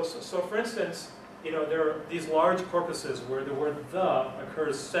that. So for instance, you know, there are these large corpuses where the word the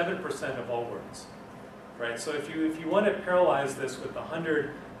occurs 7% of all words, right? So if you want to parallelize this with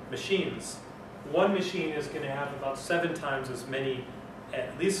 100 machines, one machine is going to have about 7 times as many,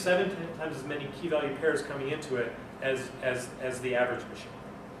 at least 7 times as many key value pairs coming into it as the average machine,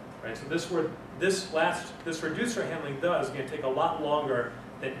 right? So this reducer handling the is going to take a lot longer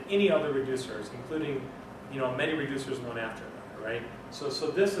than any other reducers, including, you know, many reducers one after another, right? So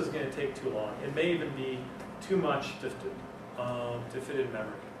this is going to take too long. It may even be too much to fit in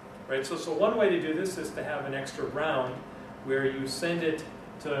memory, right? So one way to do this is to have an extra round where you send it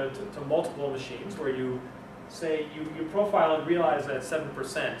to multiple machines, where you say you profile and realize that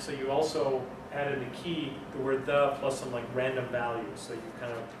 7%. So you also add in the key, the word the, plus some like random values. So you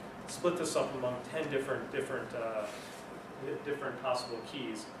kind of split this up among 10 different possible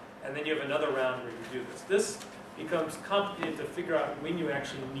keys, and then you have another round where you do this. This becomes complicated to figure out when you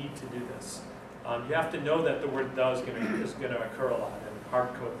actually need to do this. You have to know that the word the is going to occur a lot and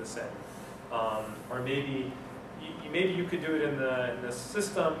hard code this in, or maybe you could do it in the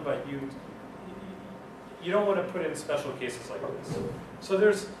system, but you don't want to put in special cases like this. So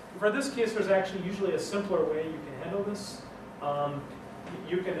for this case, there's actually usually a simpler way you can handle this.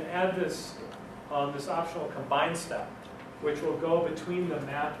 You can add this optional combine step, which will go between the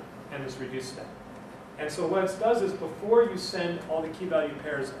map and this reduce step. And so what it does is before you send all the key value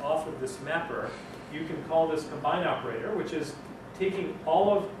pairs off of this mapper, you can call this combine operator, which is taking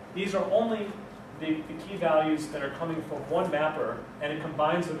all of, these are only the key values that are coming from one mapper, and it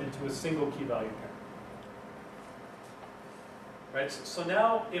combines them into a single key value pair. Right? So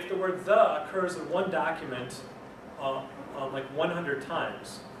now, if the word the occurs in one document like 100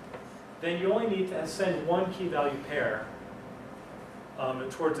 times, then you only need to send one key value pair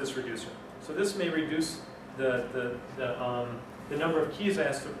towards this reducer. So this may reduce the number of keys it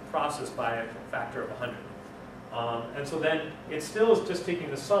has to process by a factor of 100. And so then it still is just taking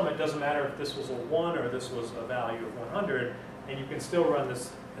the sum. It doesn't matter if this was a 1 or this was a value of 100, and you can still run the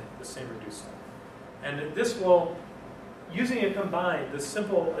same reduce step. And this will, using it combined, this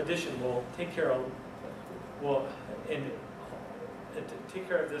simple addition will take care of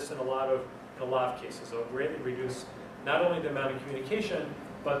this in a lot of cases. So it will greatly reduce not only the amount of communication,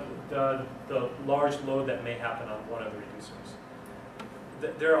 but the large load that may happen on one of the reducers.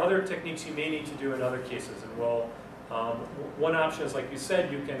 There are other techniques you may need to do in other cases, and one option is, like you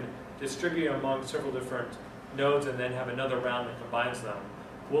said, you can distribute among several different nodes and then have another round that combines them.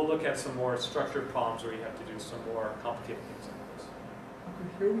 We'll look at some more structured problems where you have to do some more complicated things like this. Okay,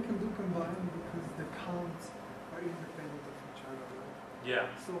 here we can do combine because the counts are independent of each other, right? Yeah.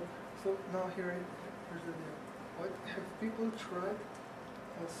 So now here's the deal. What have people tried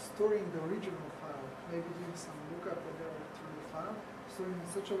storing the original file, maybe doing some lookup or whatever through the file, storing in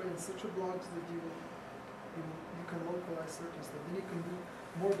such a way, in such a blocks that you can localize certain stuff. Then you can do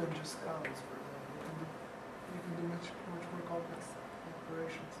more than just counts, for example. You can do much more complex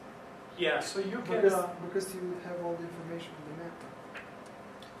operations. Yeah, so you can. Because you have all the information in the map.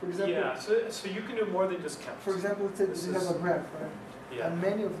 For example, Yeah, so you can do more than just count. for example, let's say This you have is- a graph, right? Yeah. And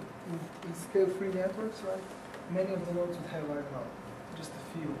many of in scale-free networks, right? Many of the nodes would have, I don't know, just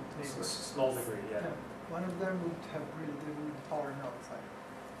a few It's a neighbors. small degree, yeah. One of them would have really they would power outside.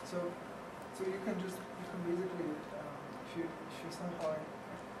 So you can basically if you somehow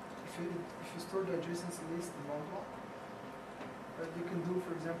if you store the adjacency list in one block, right? You can do,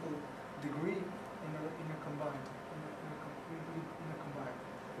 for example, degree in a combined in a combined.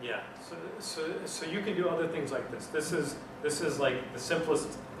 Yeah. So you can do other things like this. This is like the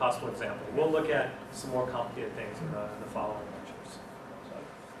simplest possible example. We'll look at some more complicated things in the following lectures.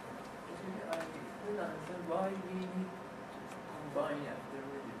 I don't understand why we need to combine after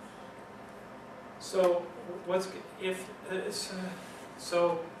reduce. So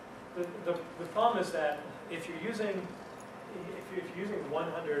the problem is that if you're using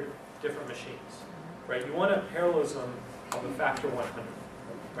 100 different machines, right? You want a parallelism of a factor 100,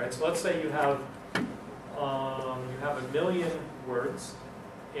 right? So let's say you have 1,000,000 words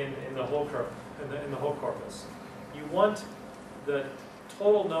in the whole corpus. You want the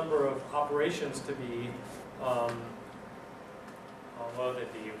total number of operations to be well,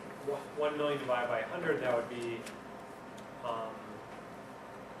 that'd be 1,000,000 divided by 100. That would be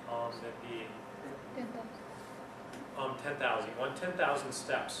that'd be 10,000. You want 10,000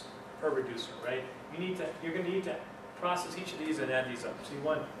 steps per reducer, right? You're going to need to process each of these and add these up. So you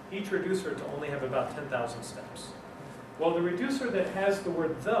want each reducer to only have about 10,000 steps. Well, the reducer that has the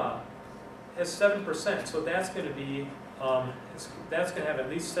word "the" has 7%, so that's going to be that's going to have at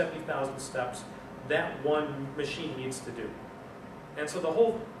least 70,000 steps that one machine needs to do. And so the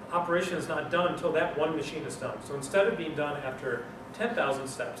whole operation is not done until that one machine is done. So instead of being done after 10,000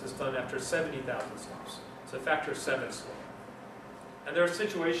 steps, it's done after 70,000 steps. It's a factor 7 slow. And there are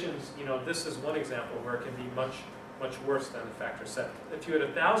situations, this is one example where it can be much, much worse than a factor 7. If you had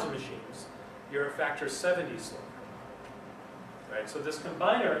 1,000 machines, you're a factor 70 slow. Right? So this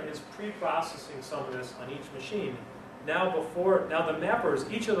combiner is pre-processing some of this on each machine. Now the mappers,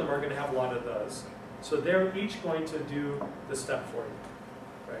 each of them are going to have a lot of those. So they're each going to do the step for you.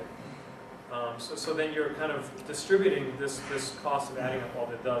 Right? So then you're kind of distributing this cost of adding up all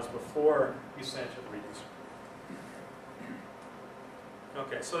the does before you send it to the reducer.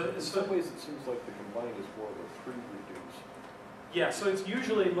 Okay, so In some ways, it seems like the combined is more of a pre-reduce. yeah, so it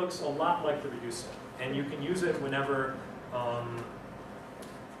usually looks a lot like the reducer, and you can use it whenever,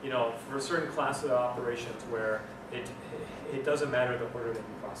 for a certain class of operations where it doesn't matter the order that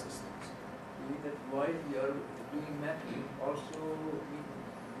you process things. Meaning that while we are doing mapping, also we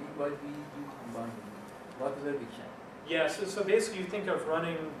do combining, whatever we can. Yeah, so basically you think of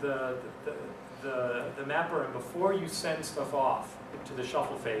running the mapper, and before you send stuff off to the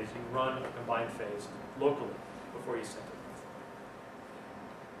shuffle phase, you run a combined phase locally before you send it.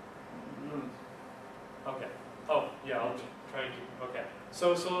 Okay. Oh, yeah, I'll try and keep, okay.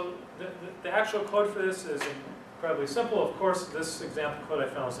 So the actual code for this is incredibly simple. Of course, this example code I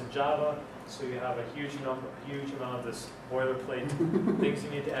found is in Java, so you have a huge amount of this boilerplate things you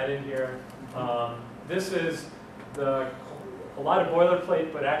need to add in here. This is a lot of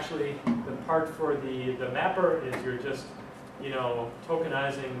boilerplate, but actually the part for the mapper is you're just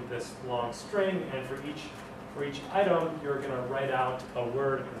tokenizing this long string, and for each item you're going to write out a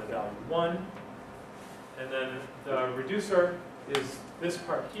word and the value 1. And then the reducer is this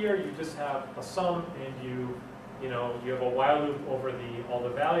part here. You just have a sum, and you have a while loop over all the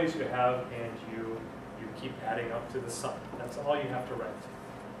values you have, and you keep adding up to the sum. That's all you have to write.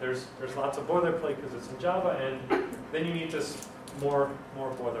 There's lots of boilerplate because it's in Java, and then you need this more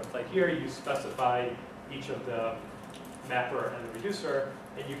boilerplate here. You specify each of the mapper and the reducer,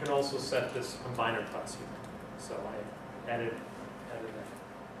 and you can also set this combiner class here. So I added that.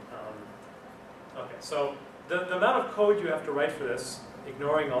 Okay, so the amount of code you have to write for this,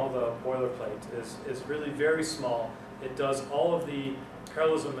 ignoring all the boilerplate, is really very small. It does all of the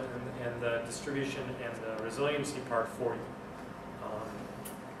parallelism and the distribution and the resiliency part for you.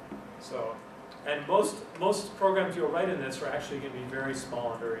 And most programs you'll write in this are actually going to be very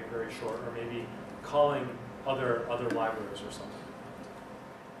small and very, very short, or maybe calling other libraries or something.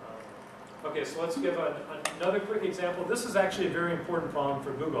 Okay, so let's give another quick example. This is actually a very important problem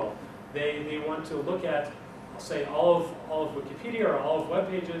for Google. They want to look at, I'll say, all of Wikipedia or all of web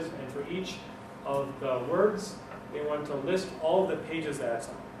pages, and for each of the words, they want to list all of the pages that it's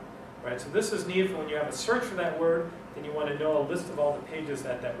on. Right? So this is needed for when you have a search for that word, then you want to know a list of all the pages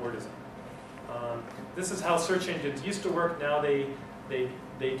that word is on. This is how search engines used to work. Now they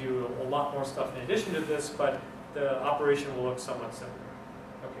do a lot more stuff in addition to this, but the operation will look somewhat similar.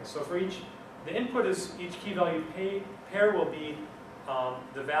 Okay, so for each, the input is each key value pair will be,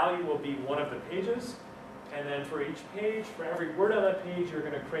 the value will be one of the pages. And then for each page, for every word on that page, you're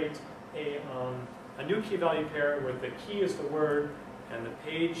going to create a new key value pair where the key is the word and the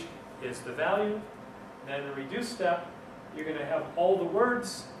page is the value. Then in the reduce step, you're going to have all the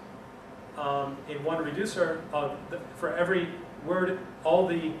words in one reducer. For every word, all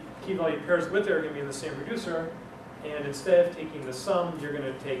the key value pairs with it are going to be in the same reducer. And instead of taking the sum, you're going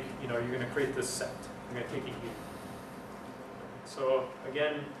to take, you're going to create this set. You're going to take a key. So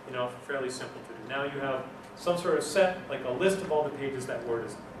again, fairly simple to do. Now you have some sort of set, like a list of all the pages that word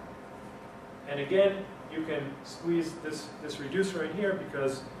is in. And again, you can squeeze this reducer in here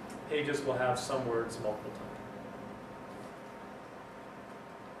because pages will have some words multiple times.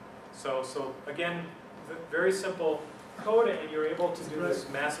 So again, very simple code, and you're able to do this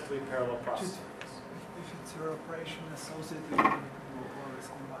massively parallel processing. If it's your operation associated with it, you will always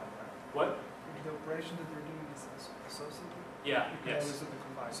combine, right? What? If the operation that you're doing is associated, Yeah, you can yes. always do the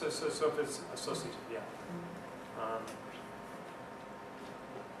combine. So if it's associated, yeah.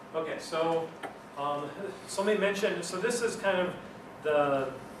 Okay, so let me mention, so this is kind of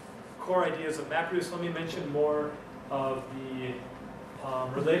the core ideas of MapReduce. Let me mention more of the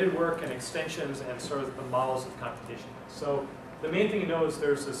related work and extensions and sort of the models of computation. So the main thing you know is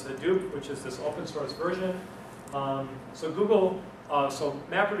there's this Hadoop, which is this open source version. So Google, so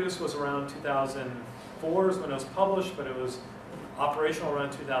MapReduce was around 2004 is when it was published, but it was operational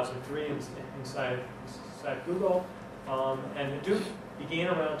around 2003 inside Google. And Hadoop began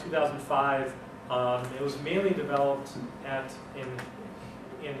around 2005. It was mainly developed in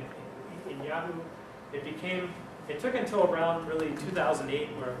Yahoo. It took until around really 2008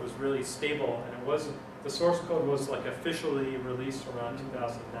 where it was really stable, and the source code was like officially released around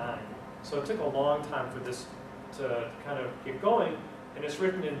 2009. So it took a long time for this to kind of get going, and it's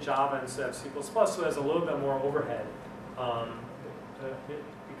written in Java instead of C++, so it has a little bit more overhead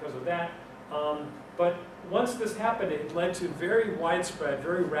because of that. But once this happened, it led to very widespread,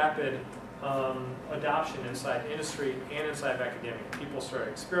 very rapid adoption inside industry and inside academia. People started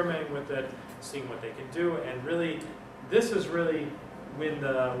experimenting with it, seeing what they could do, and really, this is really when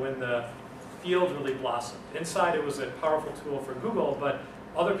the field really blossomed. Inside, it was a powerful tool for Google, but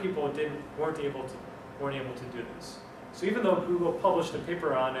other people weren't able to do this. So even though Google published a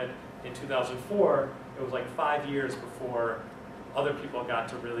paper on it in 2004, it was like 5 years before other people got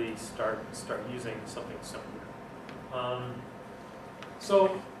to really start using something similar.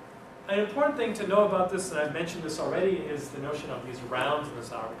 So an important thing to know about this, and I've mentioned this already, is the notion of these rounds in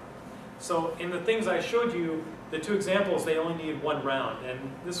this algorithm. So in the things I showed you, the two examples, they only need one round. And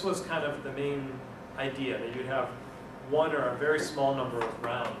this was kind of the main idea, that you'd have one or a very small number of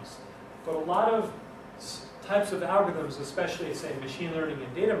rounds. But a lot of types of algorithms, especially say machine learning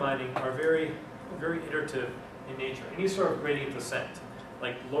and data mining, are very, very iterative in nature. Any sort of gradient descent,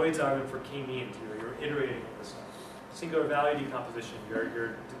 like Lloyd's algorithm for k-means, you're iterating with this stuff. Singular value decomposition,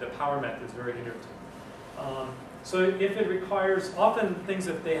 the power method is very iterative. So if it requires, often things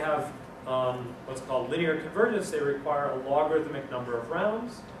that they have what's called linear convergence, they require a logarithmic number of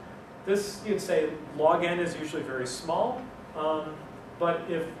rounds. This, you'd say, log n is usually very small, but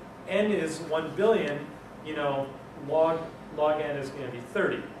if n is 1 billion, log n is going to be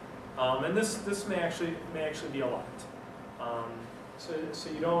 30. And this may actually be a lot. So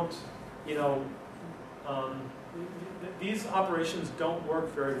you don't, these operations don't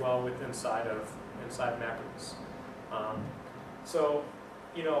work very well with inside MapReduce. So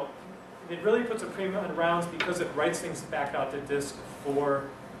it really puts a premium on rounds because it writes things back out to disk for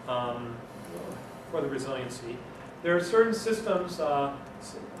the resiliency. There are certain systems,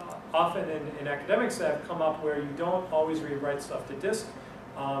 often in academics, that have come up where you don't always rewrite stuff to disk.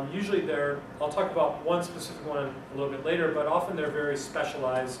 Usually I'll talk about one specific one a little bit later, but often they're very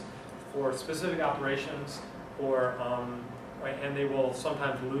specialized for specific operations, and they will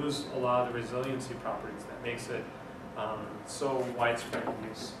sometimes lose a lot of the resiliency properties that makes it so widespread in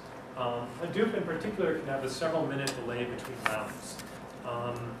use. Hadoop in particular can have a several minute delay between rounds.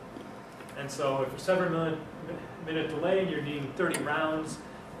 And so if there's several minute delay and you're needing 30 rounds,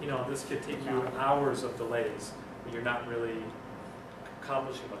 this could take you hours of delays when you're not really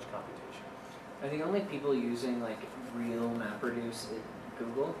accomplishing much computation. Are the only people using like real MapReduce at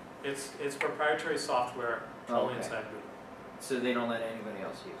Google? It's proprietary software only inside Google. So they don't let anybody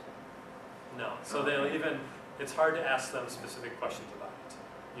else use it? No. So it's hard to ask them specific questions about it.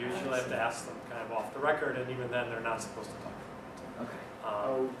 You usually have to ask them kind of off the record, and even then they're not supposed to talk about it. Okay.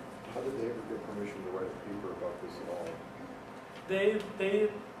 How did they ever get permission to write a paper about this at all? They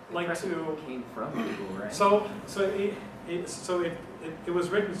like to came from Google, right? So it was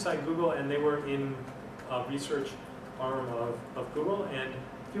written inside Google, and they were in a research arm of Google. And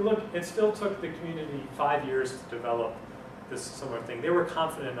if you look, it still took the community 5 years to develop this similar thing. They were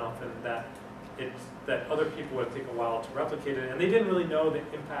confident enough in that other people would take a while to replicate it, and they didn't really know the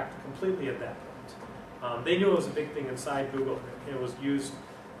impact completely at that point. They knew it was a big thing inside Google. It was used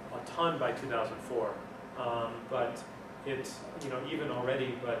a ton by 2004, but it's even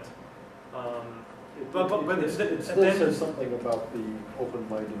already, but. It still says something about the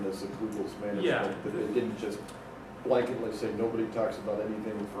open-mindedness of Google's management, Yeah. that they didn't just blanketly say nobody talks about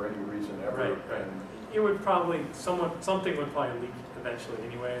anything for any reason ever. Right. And It would probably, something would probably leak eventually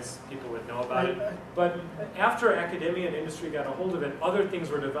anyways, people would know about it. But after academia and industry got a hold of it, other things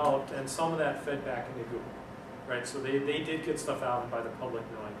were developed, and some of that fed back into Google, right? So they did get stuff out by the public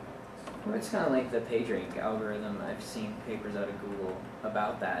knowing. Well, it's kind of like the PageRank algorithm. I've seen papers out of Google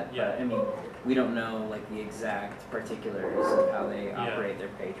about that. Yeah. But, I mean, we don't know like the exact particulars of how they operate their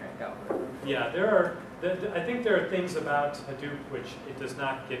PageRank algorithm. Yeah, I think there are things about Hadoop which it does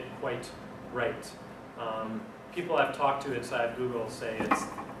not get quite right. People I've talked to inside Google say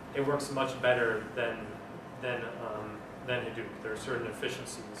it works much better than Hadoop. There are certain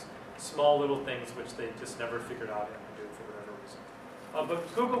efficiencies, small little things which they just never figured out in Hadoop for whatever reason.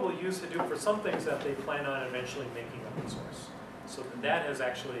 But Google will use Hadoop for some things that they plan on eventually making open source. So that has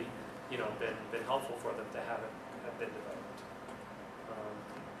actually, been helpful for them to have been developed.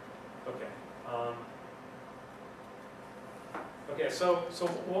 Okay, so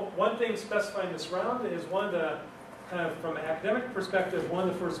one thing specifying this round is one of the, kind of from an academic perspective, one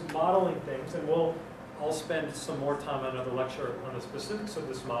of the first modeling things, and I'll spend some more time on another lecture on the specifics of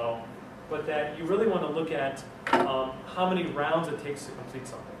this model, but that you really want to look at how many rounds it takes to complete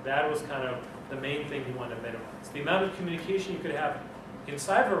something. That was kind of the main thing you want to minimize. The amount of communication you could have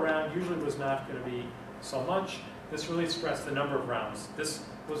inside of a round usually was not going to be so much. This really stressed the number of rounds. This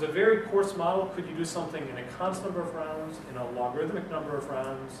was a very coarse model. Could you do something in a constant number of rounds, in a logarithmic number of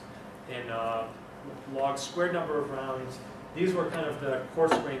rounds, in a log squared number of rounds? These were kind of the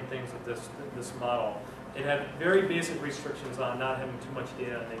coarse-grained things of this model. It had very basic restrictions on not having too much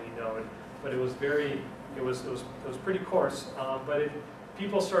data on any node, but it was pretty coarse.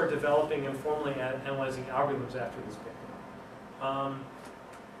 People started developing and formally analyzing algorithms after this paper.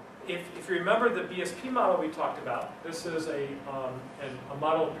 If you remember the BSP model we talked about, this is a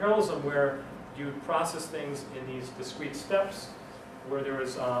model of parallelism where you process things in these discrete steps, where there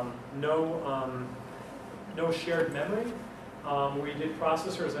was no shared memory, where you did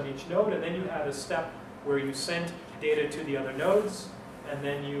processors on each node, and then you had a step where you sent data to the other nodes, and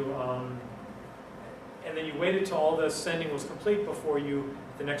then you waited till all the sending was complete before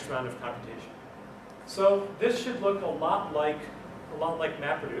the next round of computation. So this should look a lot like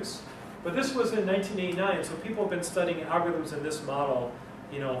MapReduce, but this was in 1989, so people have been studying algorithms in this model,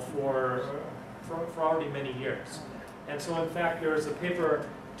 for already many years. And so in fact, there is a paper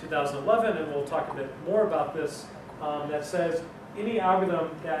 2011, and we'll talk a bit more about this, that says any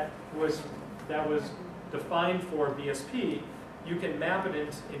algorithm that was defined for BSP, you can map it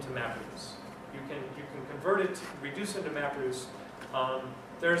into MapReduce. You can convert it, reduce it to MapReduce.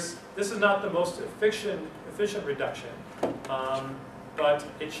 This is not the most efficient reduction, but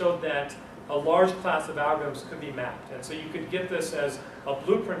it showed that a large class of algorithms could be mapped. And so you could get this as a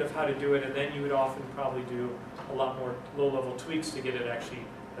blueprint of how to do it, and then you would often probably do a lot more low-level tweaks to get it actually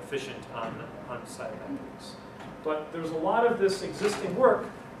efficient on the side of MapReduce. But there's a lot of this existing work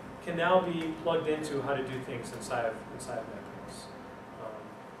can now be plugged into how to do things inside of MapReduce.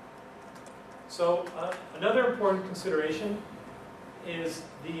 Another important consideration is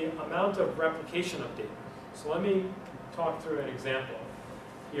the amount of replication of data. So let me talk through an example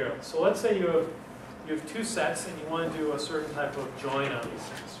here. So let's say you have two sets and you want to do a certain type of join on these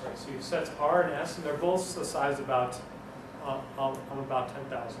things, right? So you have sets R and S, and they're both the size of about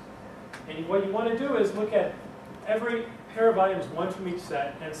 10,000. And what you want to do is look at every pair of items, one from each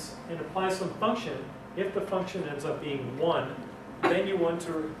set, and apply some function. If the function ends up being 1, then you want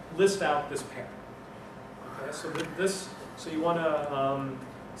to list out this pair. Okay, so you want to,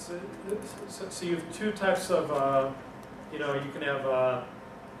 so you have two types of, you can have,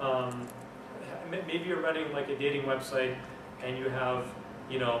 maybe you're running like a dating website, and you have,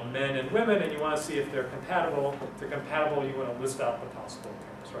 men and women, and you want to see if they're compatible. If they're compatible, you want to list out the possible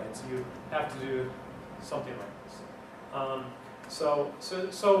pairs, right? So you have to do something like this. So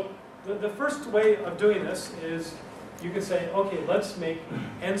the first way of doing this is you can say, okay, let's make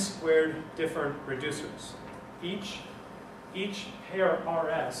n squared different reducers. Each pair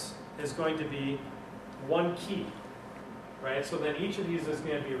RS is going to be one key, right? So then each of these is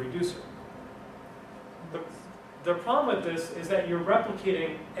going to be a reducer. the problem with this is that you're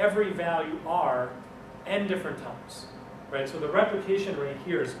replicating every value R n different times, right? So the replication rate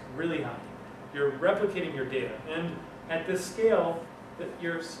here is really high. You're replicating your data. And at this scale,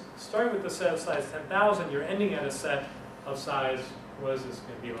 you're starting with the set of size 10,000, you're ending at a set of size, what is this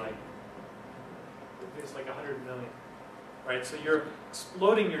going to be like? It's like 100 million, right? So you're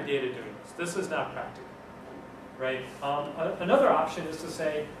exploding your data doing this. This is not practical, right? Another option is to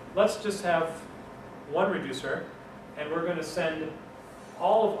say, let's just have one reducer, and we're going to send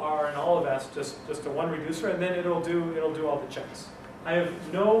all of R and all of S just to one reducer, and then it'll do all the checks. I have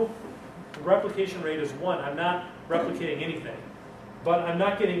no replication rate is 1. I'm not replicating anything, but I'm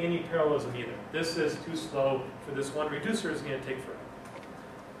not getting any parallelism either. This is too slow for this one reducer. Is going to take forever,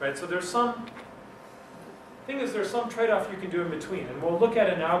 right? So there's some trade-off you can do in between, and we'll look at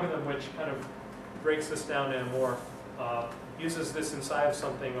an algorithm which kind of breaks this down in a more uses this inside of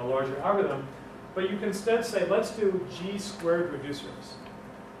something, a larger algorithm. But you can instead say, let's do G squared reducers.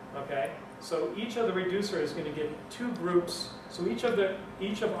 Okay? So each of the reducer is going to get 2 groups. So each of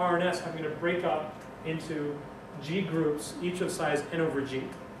R and S I'm going to break up into G groups, each of size n over G.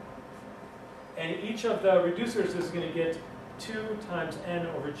 And each of the reducers is going to get 2 times n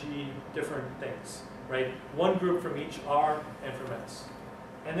over G different things, right? 1 group from each R and from S.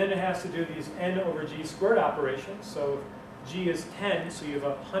 And then it has to do these n over G squared operations. So if G is 10, so you have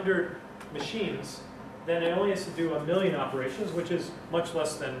 100 machines, then it only has to do 1,000,000 operations, which is much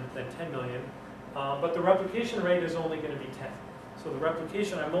less than 10 million. But the replication rate is only going to be 10. So the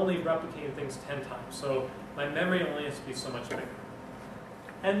replication, I'm only replicating things 10 times. So my memory only has to be so much bigger.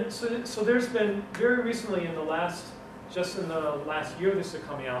 And so there's been very recently just in the last year this is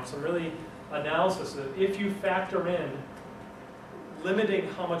coming out, some really analysis of if you factor in limiting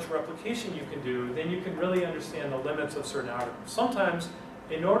how much replication you can do, then you can really understand the limits of certain algorithms. Sometimes,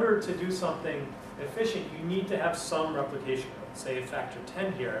 in order to do something efficient, you need to have some replication rate. Say a factor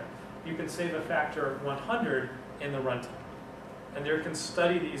 10 here, you can save a factor 100 in the runtime. And there can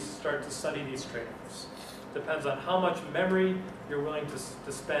start to study these trade-offs. Depends on how much memory you're willing to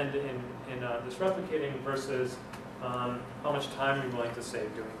spend in this replicating versus how much time you're willing to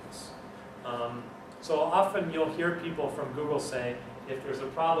save doing this. So often you'll hear people from Google say, if there's a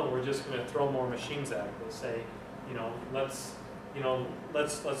problem, we're just going to throw more machines at it. They say,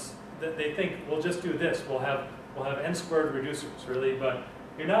 they think we'll just do this. We'll have n squared reducers, really. But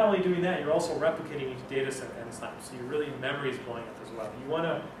you're not only doing that, you're also replicating each data set n times. So memory is blowing up as well. You want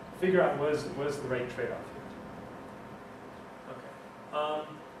to figure out what is the right trade-off here. Okay.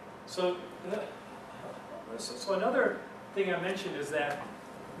 So another thing I mentioned is that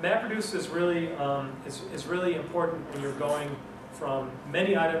MapReduce is really important when you're going from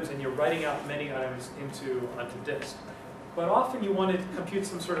many items and you're writing out many items onto disk. But often you want to compute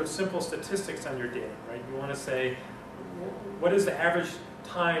some sort of simple statistics on your data, right? You want to say, what is the average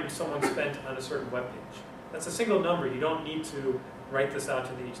time someone spent on a certain web page? That's a single number. You don't need to write this out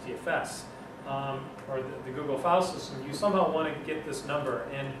to the HDFS or the Google file system. You somehow want to get this number.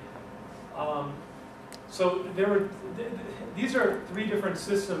 And so these are 3 different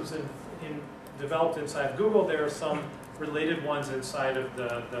systems developed inside Google. There are some related ones inside of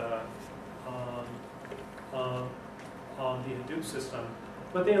the Hadoop system.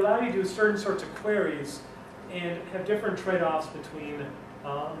 But they allow you to do certain sorts of queries and have different trade-offs between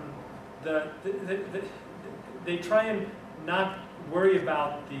they try and not worry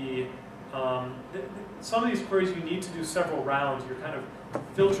about some of these queries you need to do several rounds. You're kind of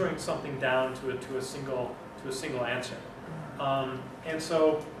filtering something down to a single answer. And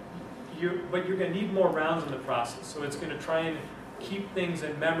so but you're going to need more rounds in the process. So it's going to try and keep things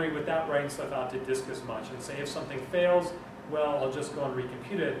in memory without writing stuff out to disk as much. And say if something fails, well, I'll just go and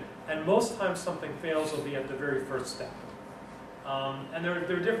recompute it. And most times something fails will be at the very first step. And there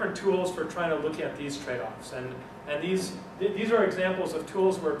are different tools for trying to look at these trade-offs. And these are examples of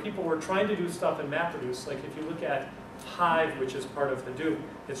tools where people were trying to do stuff in MapReduce. Like if you look at Hive, which is part of Hadoop,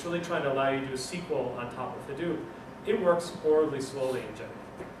 it's really trying to allow you to do SQL on top of Hadoop. It works horribly slowly in general.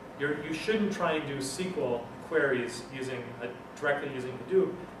 You shouldn't try and do SQL queries directly using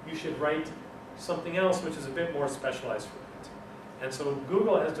Hadoop. You should write something else which is a bit more specialized for it. And so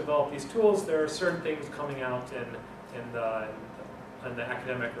Google has developed these tools. There are certain things coming out in the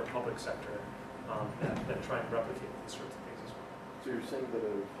academic or public sector that try and replicate these sorts of things as well. So you're saying that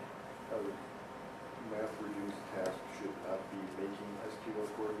a MapReduce task should not be making SQL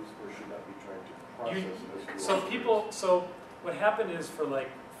queries or should not be trying to process SQL queries? So what happened is for like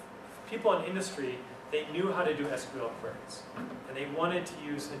people in industry, they knew how to do SQL queries. And they wanted to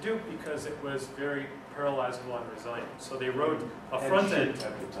use Hadoop because it was very parallelizable and resilient. So they wrote a front end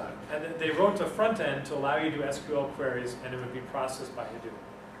at the time. and they wrote a front end to allow you to do SQL queries, and it would be processed by Hadoop.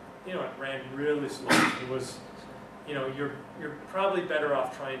 You know, it ran really slow. It was, you know, you're probably better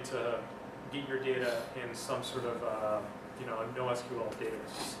off trying to get your data in some sort of, you know, a NoSQL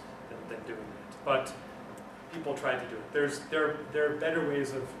database than doing that. But people tried to do it. There are better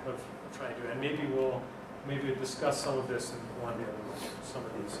ways of trying to do it, and maybe we'll discuss some of this in one of the other lectures, some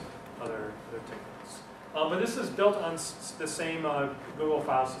of these other techniques. But this is built on the same Google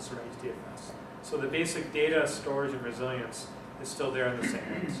file system, HDFS. So the basic data storage and resilience is still there in the same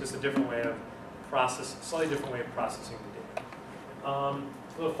way. It's just a different way of slightly different way of processing the data.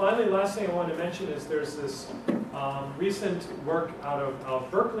 Well, finally, last thing I wanted to mention is there's this recent work out of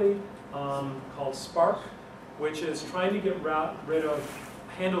Berkeley called Spark, which is trying to get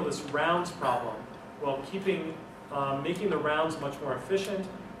handle this rounds problem while keeping, making the rounds much more efficient,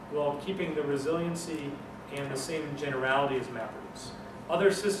 while keeping the resiliency and the same generality as MapReduce. Other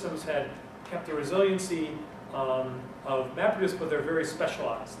systems had kept the resiliency of MapReduce, but they're very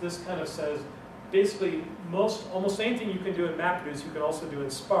specialized. This kind of says, basically, almost anything you can do in MapReduce, you can also do in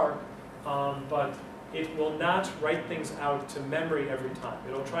Spark, but it will not write things out to memory every time.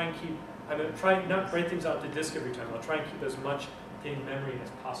 It'll try and keep, try not write things out to disk every time. It'll try and keep as much in memory as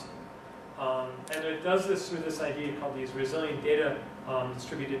possible. And it does this through this idea called these resilient data,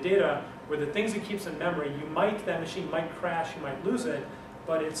 distributed data, where the things it keeps in memory, that machine might crash, you might lose it,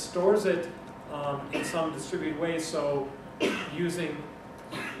 but it stores it in some distributed way. So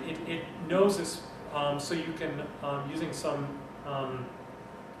it knows this, so you can, using some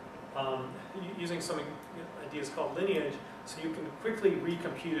ideas called lineage, so you can quickly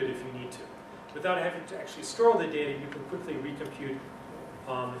recompute it if you need to. Without having to actually store the data, you can quickly recompute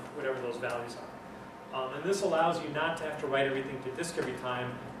whatever those values are. And this allows you not to have to write everything to disk every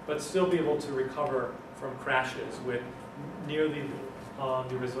time, but still be able to recover from crashes with nearly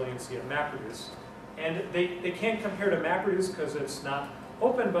the resiliency of MapReduce. And they can't compare to MapReduce because it's not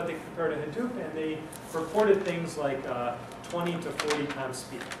open, but they compare to Hadoop, and they reported things like 20 to 40 times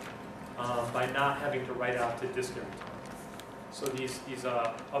speed by not having to write out to disk every time. So these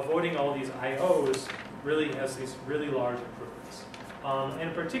avoiding all these IOs really has these really large improvements. And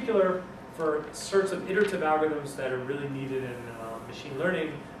in particular, for sorts of iterative algorithms that are really needed in machine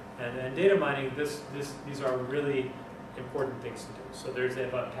learning and data mining, these are really important things to do. So there's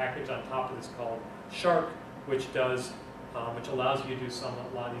a package on top of this called Shark, which allows you to do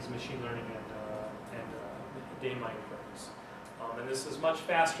a lot of these machine learning and data mining queries. And this is much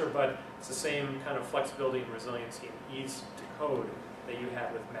faster, but it's the same kind of flexibility and resiliency and ease to code that you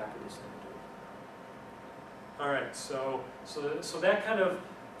have with MapReduce. All right, so that kind of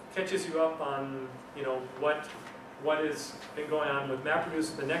catches you up on what has been going on with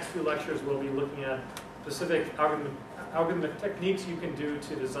MapReduce. The next few lectures we'll be looking at specific algorithmic techniques you can do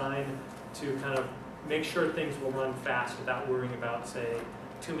to design to kind of make sure things will run fast without worrying about, say,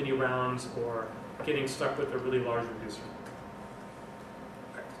 too many rounds or getting stuck with a really large reducer.